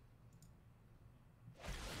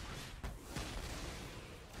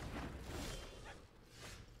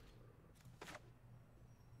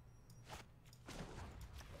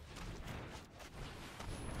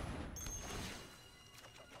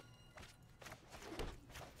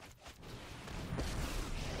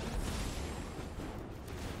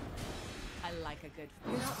 I like a good.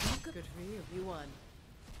 Good for you. You won.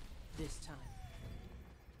 This time.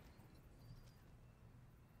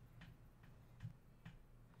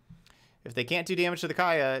 If they can't do damage to the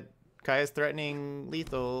Kaya, Kaya's threatening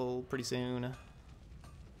lethal pretty soon.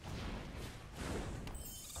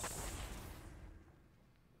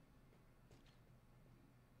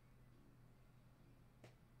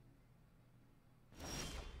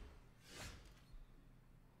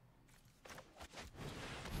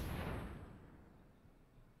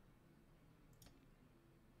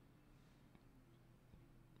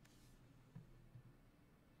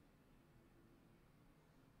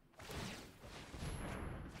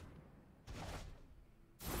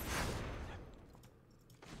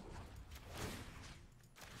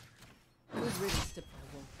 Good riddance to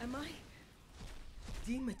Puzzle. Am I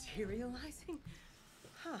dematerializing?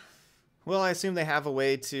 Huh. Well, I assume they have a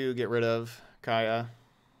way to get rid of Kaya.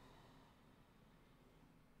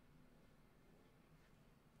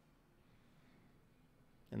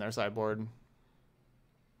 In their sideboard.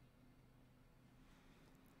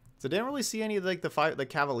 So I didn't really see any of like the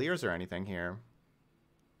Cavaliers or anything here.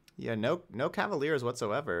 Yeah, no Cavaliers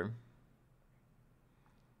whatsoever.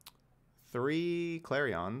 3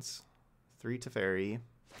 Clarions, 3 Teferi.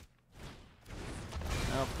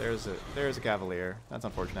 Nope, there's a Cavalier. That's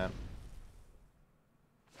unfortunate.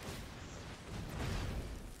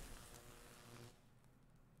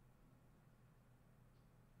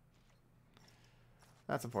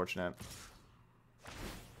 That's unfortunate.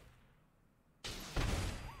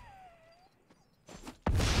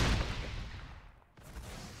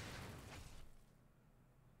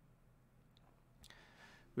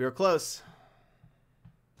 We were close.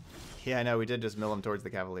 Yeah, I know. We did just mill him towards the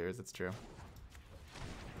Cavaliers. That's true.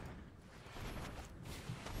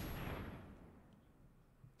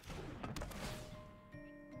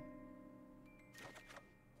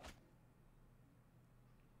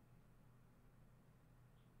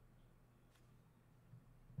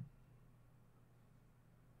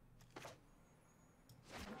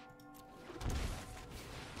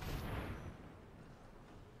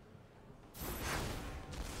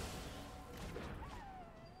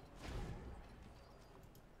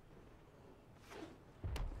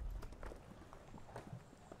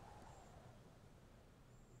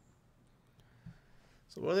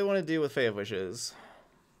 So what do they want to do with Fae of Wishes?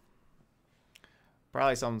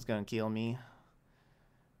 Probably something's going to kill me.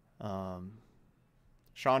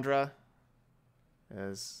 Chandra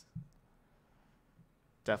is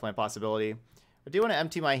definitely a possibility. I do want to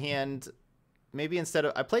empty my hand. Maybe instead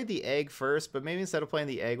of... I played the egg first, but maybe instead of playing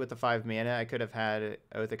the egg with the 5 mana, I could have had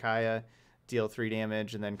Oath of Kaya deal 3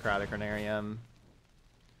 damage and then Crowd Carnarium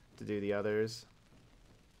to do the others.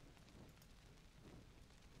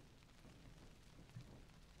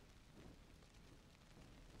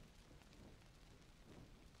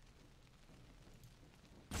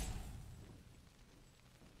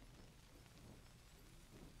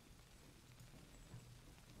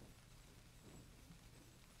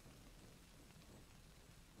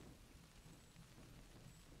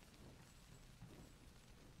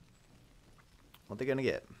 What they gonna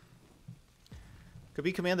get? Could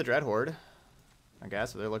be Command the Dreadhorde, I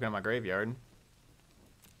guess, if they're looking at my graveyard.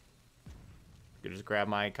 Could just grab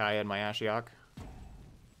my Kaya and my Ashiok.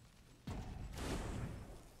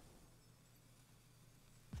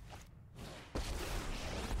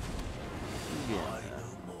 Yeah.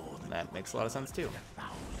 That makes a lot of sense too.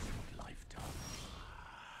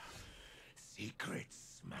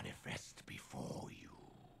 Secrets manifest before you.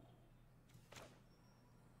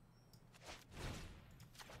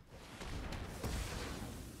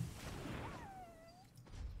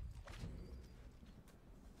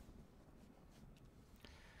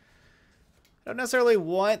 I don't necessarily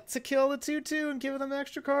want to kill the 2/2 and give them an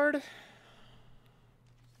extra card.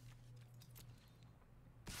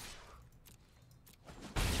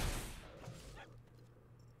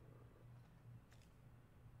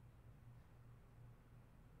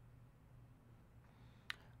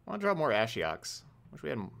 I want to draw more Ashioks. Wish we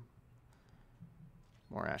had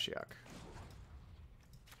more Ashiok.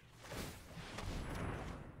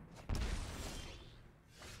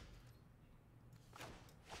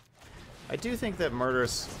 I do think that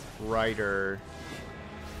Murderous Rider...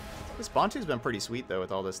 This Bantu's been pretty sweet, though,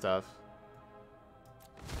 with all this stuff.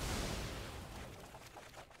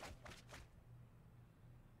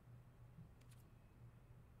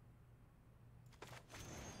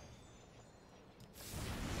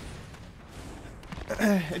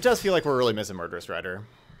 It does feel like we're really missing Murderous Rider.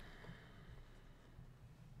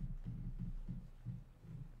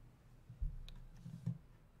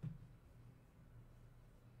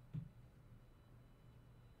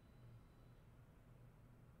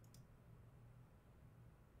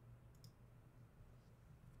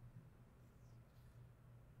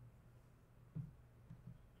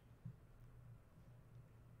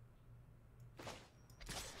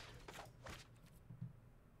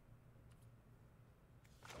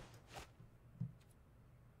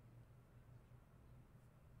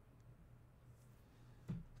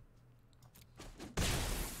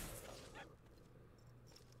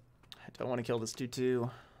 I want to kill this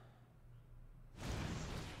 2/2.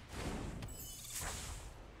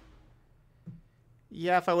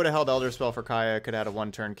 Yeah, if I would have held Elder Spell for Kaya, I could have had a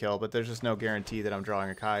 1-turn kill, but there's just no guarantee that I'm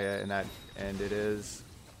drawing a Kaya, and it is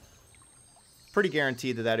pretty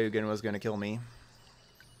guaranteed that Ugin was going to kill me.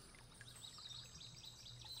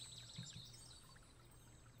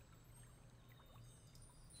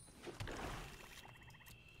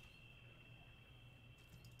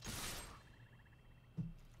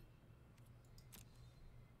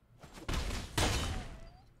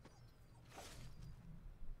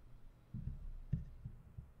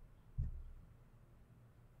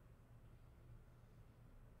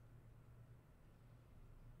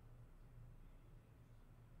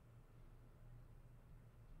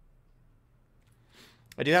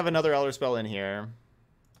 I do have another Elder Spell in here.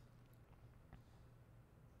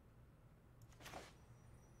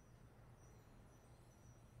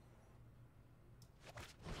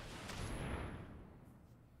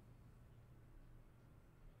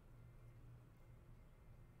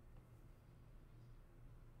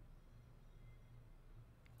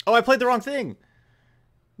 Oh, I played the wrong thing!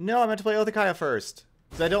 No, I meant to play Oath of Kaya first.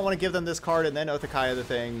 Because I don't want to give them this card and then Oath of Kaya the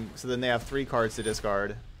thing, so then they have 3 cards to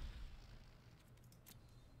discard.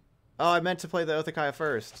 Oh, I meant to play the Oath of Kaya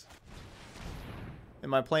first. In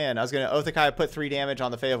my plan, I was going to Oath of Kaya, put 3 damage on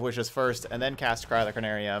the Fae of Wishes first, and then cast Cry of the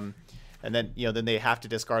Carnarium. And then, you know, then they have to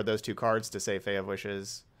discard those 2 cards to say Fae of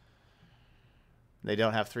Wishes. They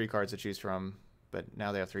don't have 3 cards to choose from, but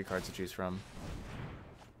now they have 3 cards to choose from.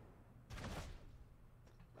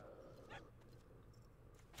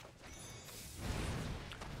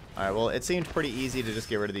 Alright, well, it seemed pretty easy to just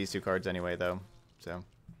get rid of these 2 cards anyway, though. So...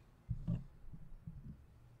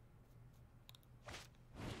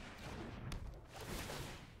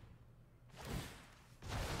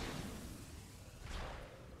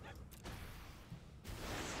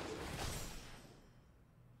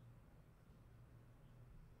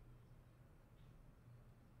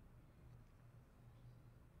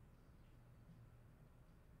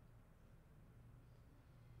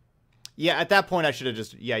 Yeah, at that point I should have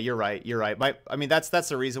just... Yeah, you're right. You're right. I mean, that's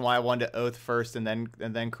the reason why I wanted to Oath first and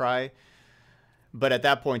then Cry. But at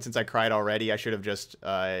that point, since I cried already, I should have just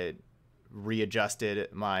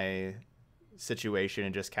readjusted my situation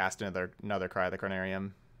and just cast another Cry of the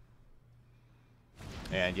Carnarium.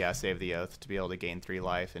 And yeah, save the Oath to be able to gain 3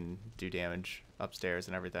 life and do damage upstairs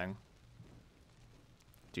and everything.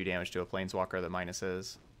 Do damage to a Planeswalker that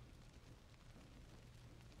minuses.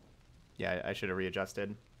 Yeah, I should have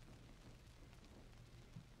readjusted.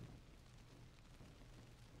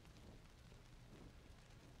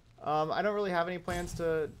 I don't really have any plans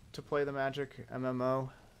to play the Magic MMO.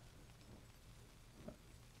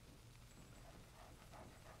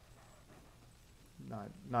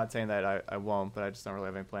 Not saying that I won't, but I just don't really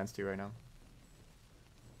have any plans to right now.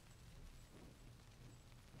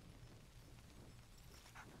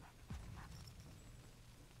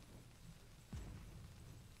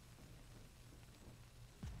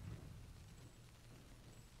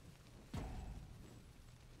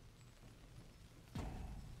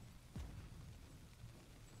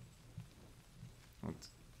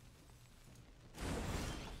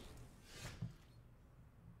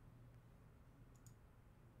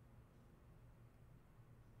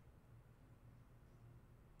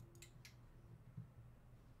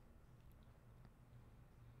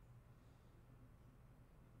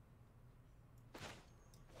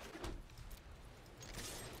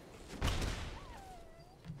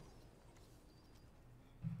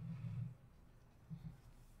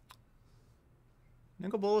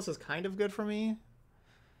 Nicol Bolas is kind of good for me.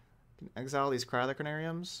 Can exile these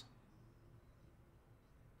Cryotacronariums.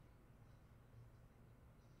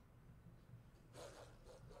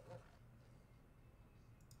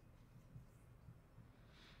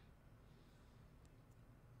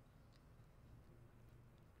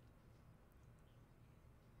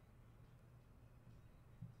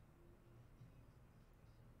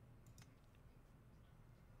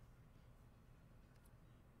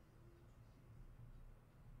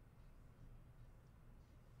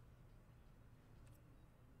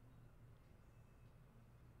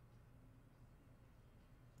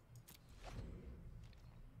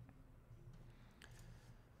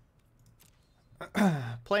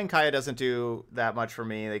 Playing Kaya doesn't do that much for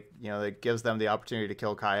me. Like, you know, it gives them the opportunity to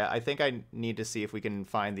kill Kaya. I think I need to see if we can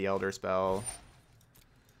find the Elder Spell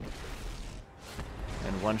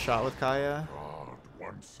and one shot with Kaya. God,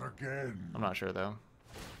 once again. I'm not sure though.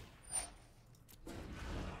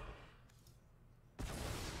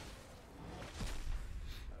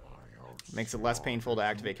 Makes it less painful to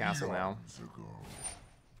activate Castle now. It's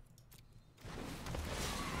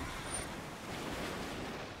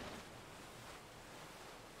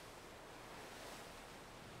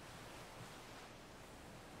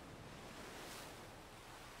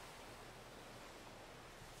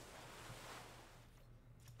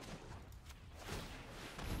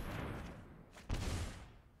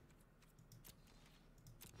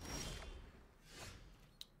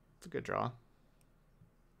a good draw.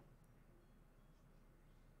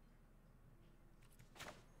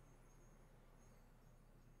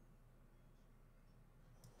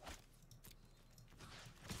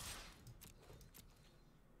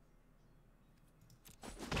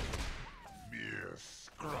 Mere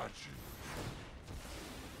scratching.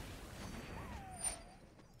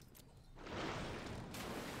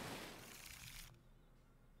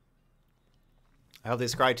 I hope they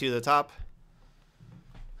scry 2 to the top.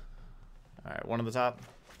 Alright, 1 to the top.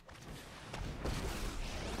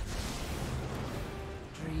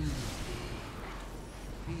 Dream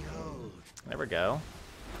big. Behold, There we go.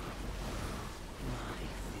 my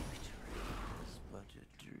victory was but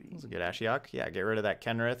a dream. That was a good Ashiok. Yeah, get rid of that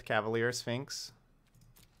Kenrith, Cavalier, Sphinx.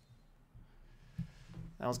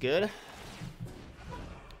 That was good.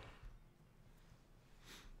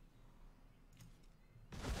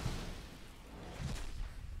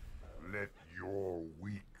 Let your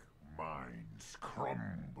weak minds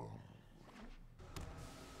crumble.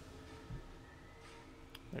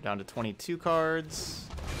 They're down to 22 cards.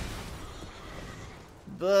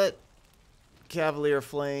 But Cavalier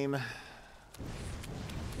Flame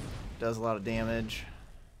does a lot of damage.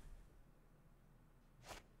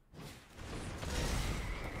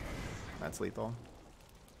 That's lethal.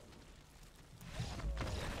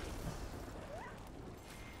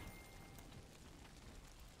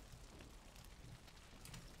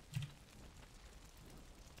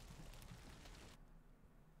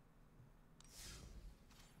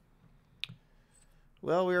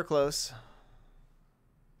 Well, we were close.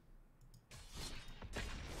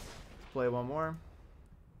 Play one more.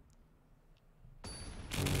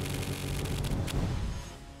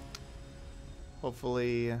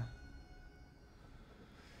 Hopefully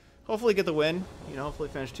get the win. You know, hopefully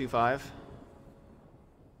finish 2-5.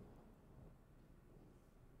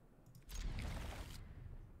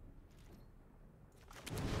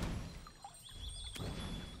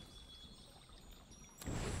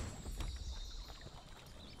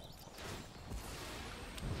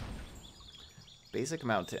 Basic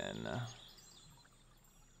Mountain.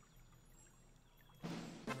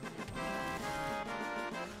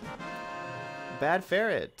 Bad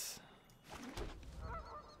Ferret.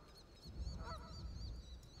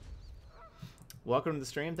 Welcome to the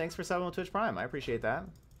stream. Thanks for subbing with Twitch Prime. I appreciate that.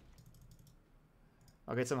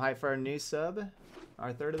 I'll get some hype for our new sub,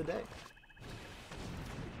 our 3rd of the day.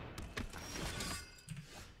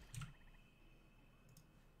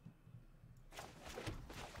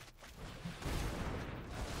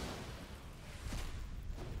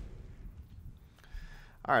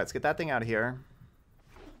 All right, let's get that thing out of here.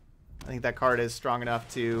 I think that card is strong enough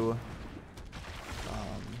to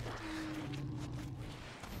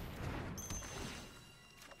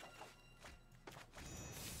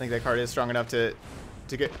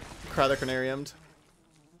to get Cryotacronariumed.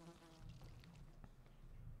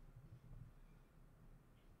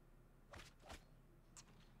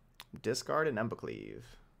 Discard and Embocleave.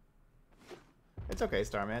 It's okay,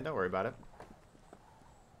 Starman. Don't worry about it.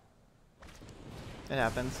 It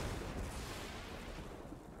happens.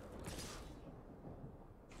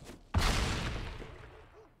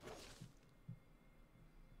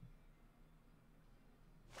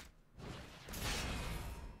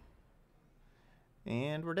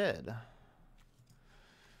 And we're dead.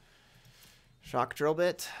 Shock drill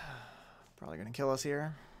bit. Probably gonna kill us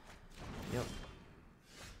here. Yep.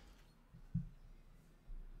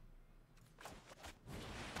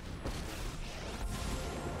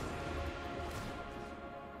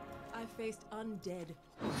 I faced undead.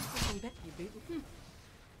 Something bet you beat.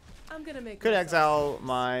 I'm gonna make. Could myself exile famous.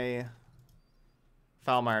 my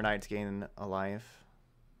Foulmire Knight to gain a life.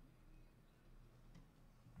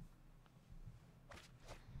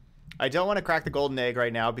 I don't want to crack the golden egg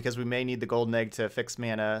right now because we may need the golden egg to fix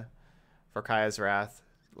mana for Kaya's Wrath,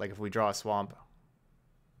 like if we draw a swamp.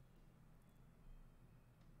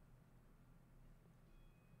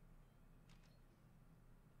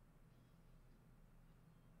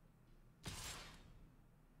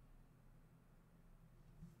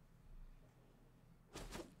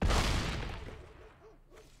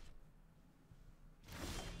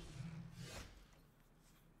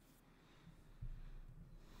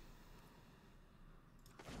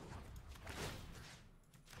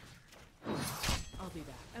 I'll be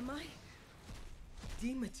back. Am I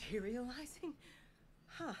dematerializing?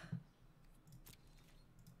 Huh.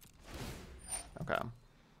 Okay.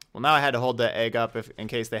 Well, now I had to hold the egg up in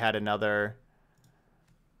case they had another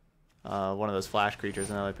one of those flash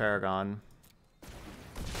creatures, another Paragon.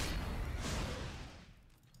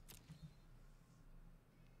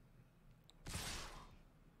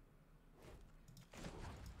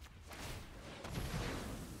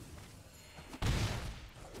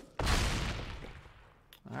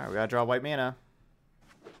 Alright, we gotta draw white mana.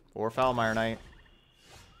 Or Foulmire Knight.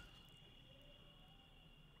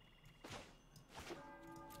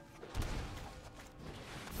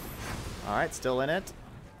 Alright, still in it.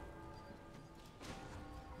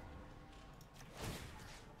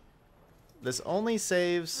 This only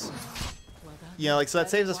saves... Well done. You know, like, so that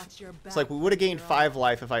saves us... Watch your It's like we back would have when gained you're 5 off.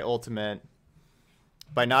 life if I ultimate.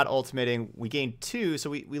 By not ultimating, we gained 2, so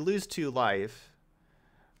we lose 2 life.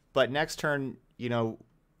 But next turn, you know,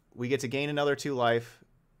 we get to gain another 2 life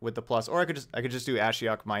with the plus. Or I could just do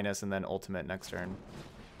Ashiok minus and then ultimate next turn.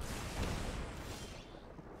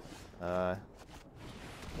 Why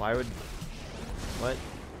would... What?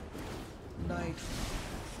 Night.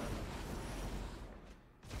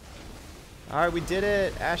 Alright, we did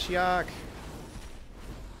it! Ashiok!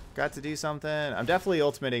 Got to do something. I'm definitely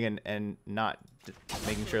ultimating and not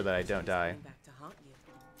making sure that I don't die. Coming back to haunt you.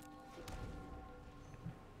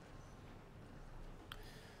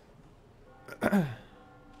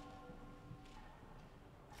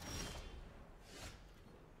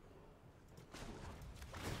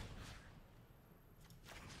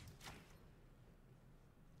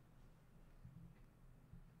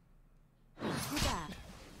 You're back.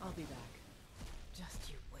 I'll be back. Just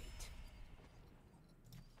you wait.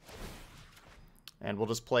 And we'll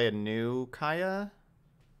just play a new Kaya.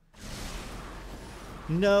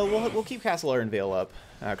 No, we'll keep Castle Ironvale up,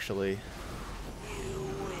 actually.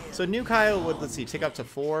 So new Kaya would, let's see, take up to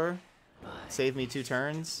 4. Save me 2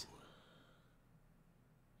 turns.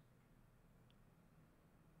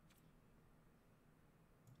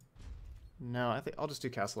 No, I think I'll just do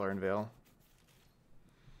Castle Ironvale.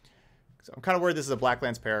 So I'm kind of worried this is a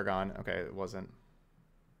Blacklands Paragon. Okay, it wasn't.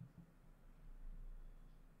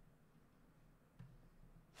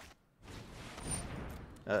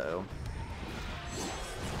 Uh-oh.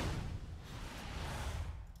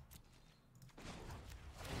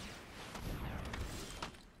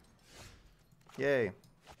 Yay.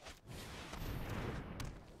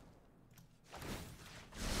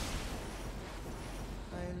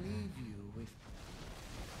 I leave you with...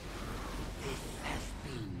 This has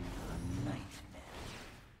been a nightmare.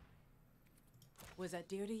 Was that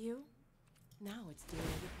dear to you? Now it's dearly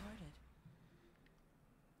departed.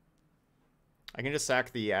 I can just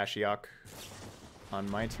sack the Ashiok on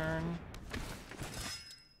my turn.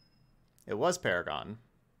 It was Paragon.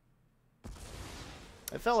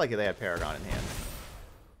 It felt like they had Paragon in hand.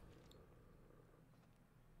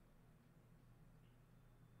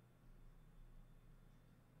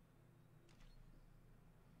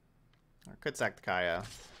 I could sack the Kaya.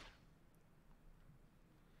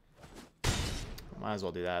 Might as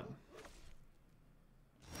well do that.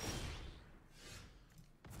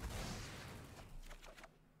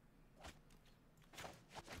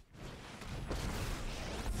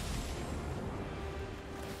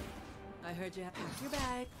 I heard you pack your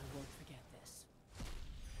bag. I won't forget this.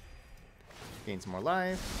 Gain some more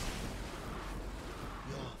life.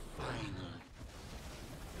 Your final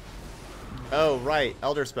Oh, right.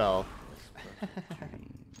 Elder Spell.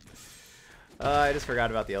 I just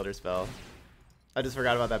forgot about the Elder Spell. I just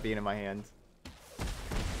forgot about that being in my hand.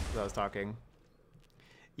 As I was talking.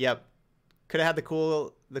 Yep. Could have had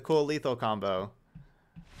the cool lethal combo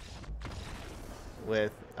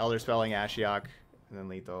with Elder Spelling Ashiok and then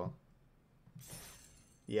lethal.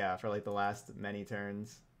 Yeah, for like the last many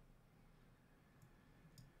turns.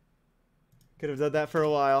 Could have done that for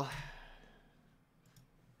a while.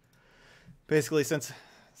 Basically, since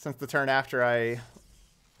the turn after I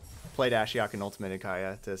played Ashiok and ultimated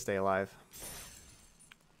Kaya to stay alive.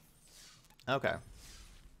 Okay.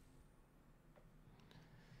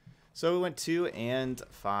 So we went 2 and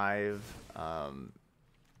 5.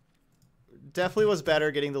 Definitely was better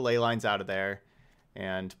getting the ley lines out of there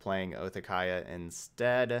and playing Oath of Kaya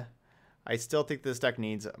instead. I still think this deck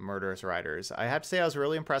needs Murderous Riders. I have to say I was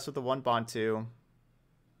really impressed with the 1 Bond 2.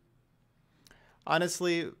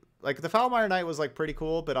 Honestly, like the Foulmire Knight was like pretty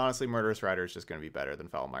cool, but honestly Murderous Rider is just going to be better than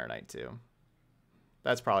Foulmire Knight 2.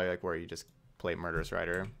 That's probably like where you just play Murderous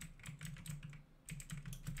Rider.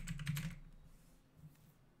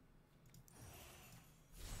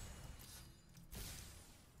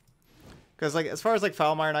 Because like as far as like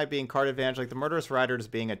Foulmire Knight being card advantage, like the Murderous Riders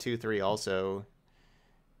being a 2/3 also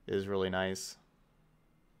is really nice.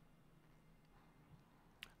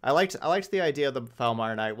 I liked the idea of the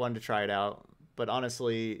Foulmire Knight, wanted to try it out, but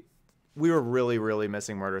honestly, we were really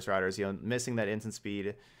missing Murderous Riders. You know, missing that instant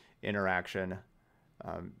speed interaction.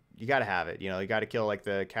 You got to have it. You know, you got to kill like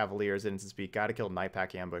the Cavaliers at instant speed. Got to kill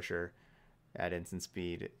Nightpack Ambusher at instant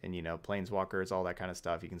speed, and you know, Planeswalkers, all that kind of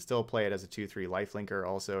stuff. You can still play it as a 2/3 lifelinker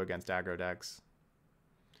also against aggro decks.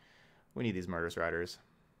 We need these Murderous Riders.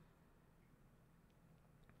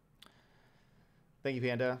 Thank you,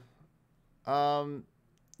 Panda.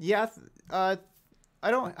 Yeah, I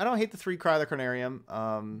don't hate the 3 Cry the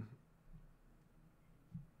Carnarium.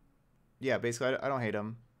 Yeah, basically I don't hate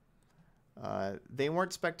them. They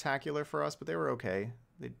weren't spectacular for us, but they were okay.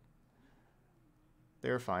 They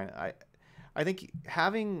were fine. I think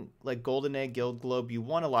having like Golden Egg, Guild Globe, you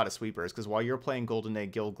won a lot of sweepers because while you're playing Golden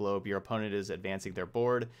Egg, Guild Globe, your opponent is advancing their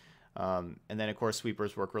board. And then of course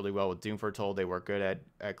sweepers work really well with Doom Foretold. They work good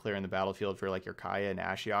at clearing the battlefield for like your Kaya and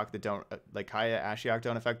Ashiok that don't like Kaya, Ashiok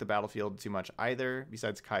don't affect the battlefield too much either.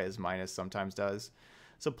 Besides Kaya's minus sometimes does.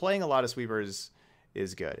 So playing a lot of sweepers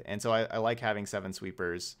is good. And so I like having 7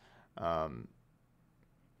 sweepers. And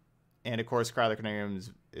of course Cry the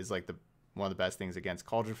Carnarium is like one of the best things against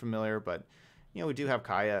Cauldron Familiar, but you know, we do have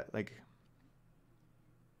Kaya. Like,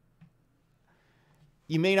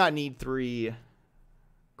 you may not need 3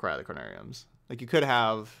 Cry the Carnariums. Like, you could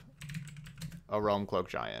have a Realm Cloak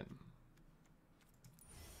Giant.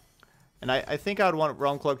 And I think I would want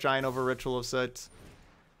Realm Cloak Giant over Ritual of Soot.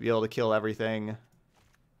 Be able to kill everything.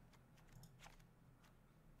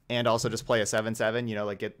 And also just play a 7/7. You know,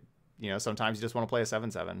 like sometimes you just want to play a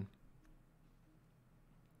 7/7.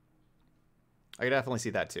 I could definitely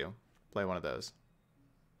see that too. Play one of those.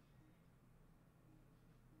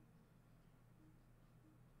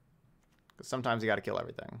 Because sometimes you got to kill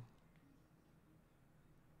everything.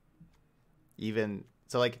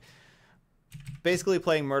 So like, basically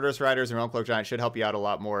playing Murderous Riders and Realm Cloak Giant should help you out a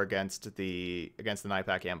lot more against the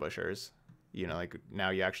Nightpack Ambushers. You know, like now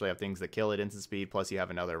you actually have things that kill at instant speed, plus you have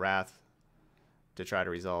another Wrath to try to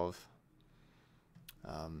resolve.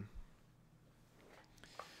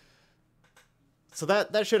 So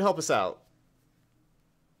that should help us out.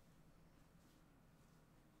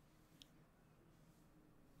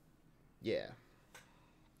 Yeah.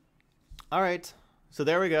 All right. So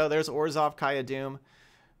there we go. There's Orzhov Kaya Doom.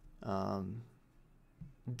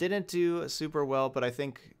 Didn't do super well, but I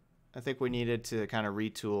think we needed to kind of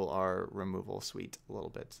retool our removal suite a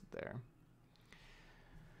little bit there.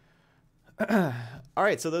 All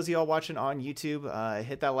right, so those of y'all watching on YouTube,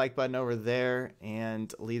 hit that like button over there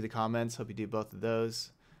and leave the comments. Hope you do both of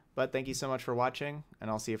those. But thank you so much for watching, and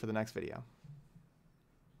I'll see you for the next video.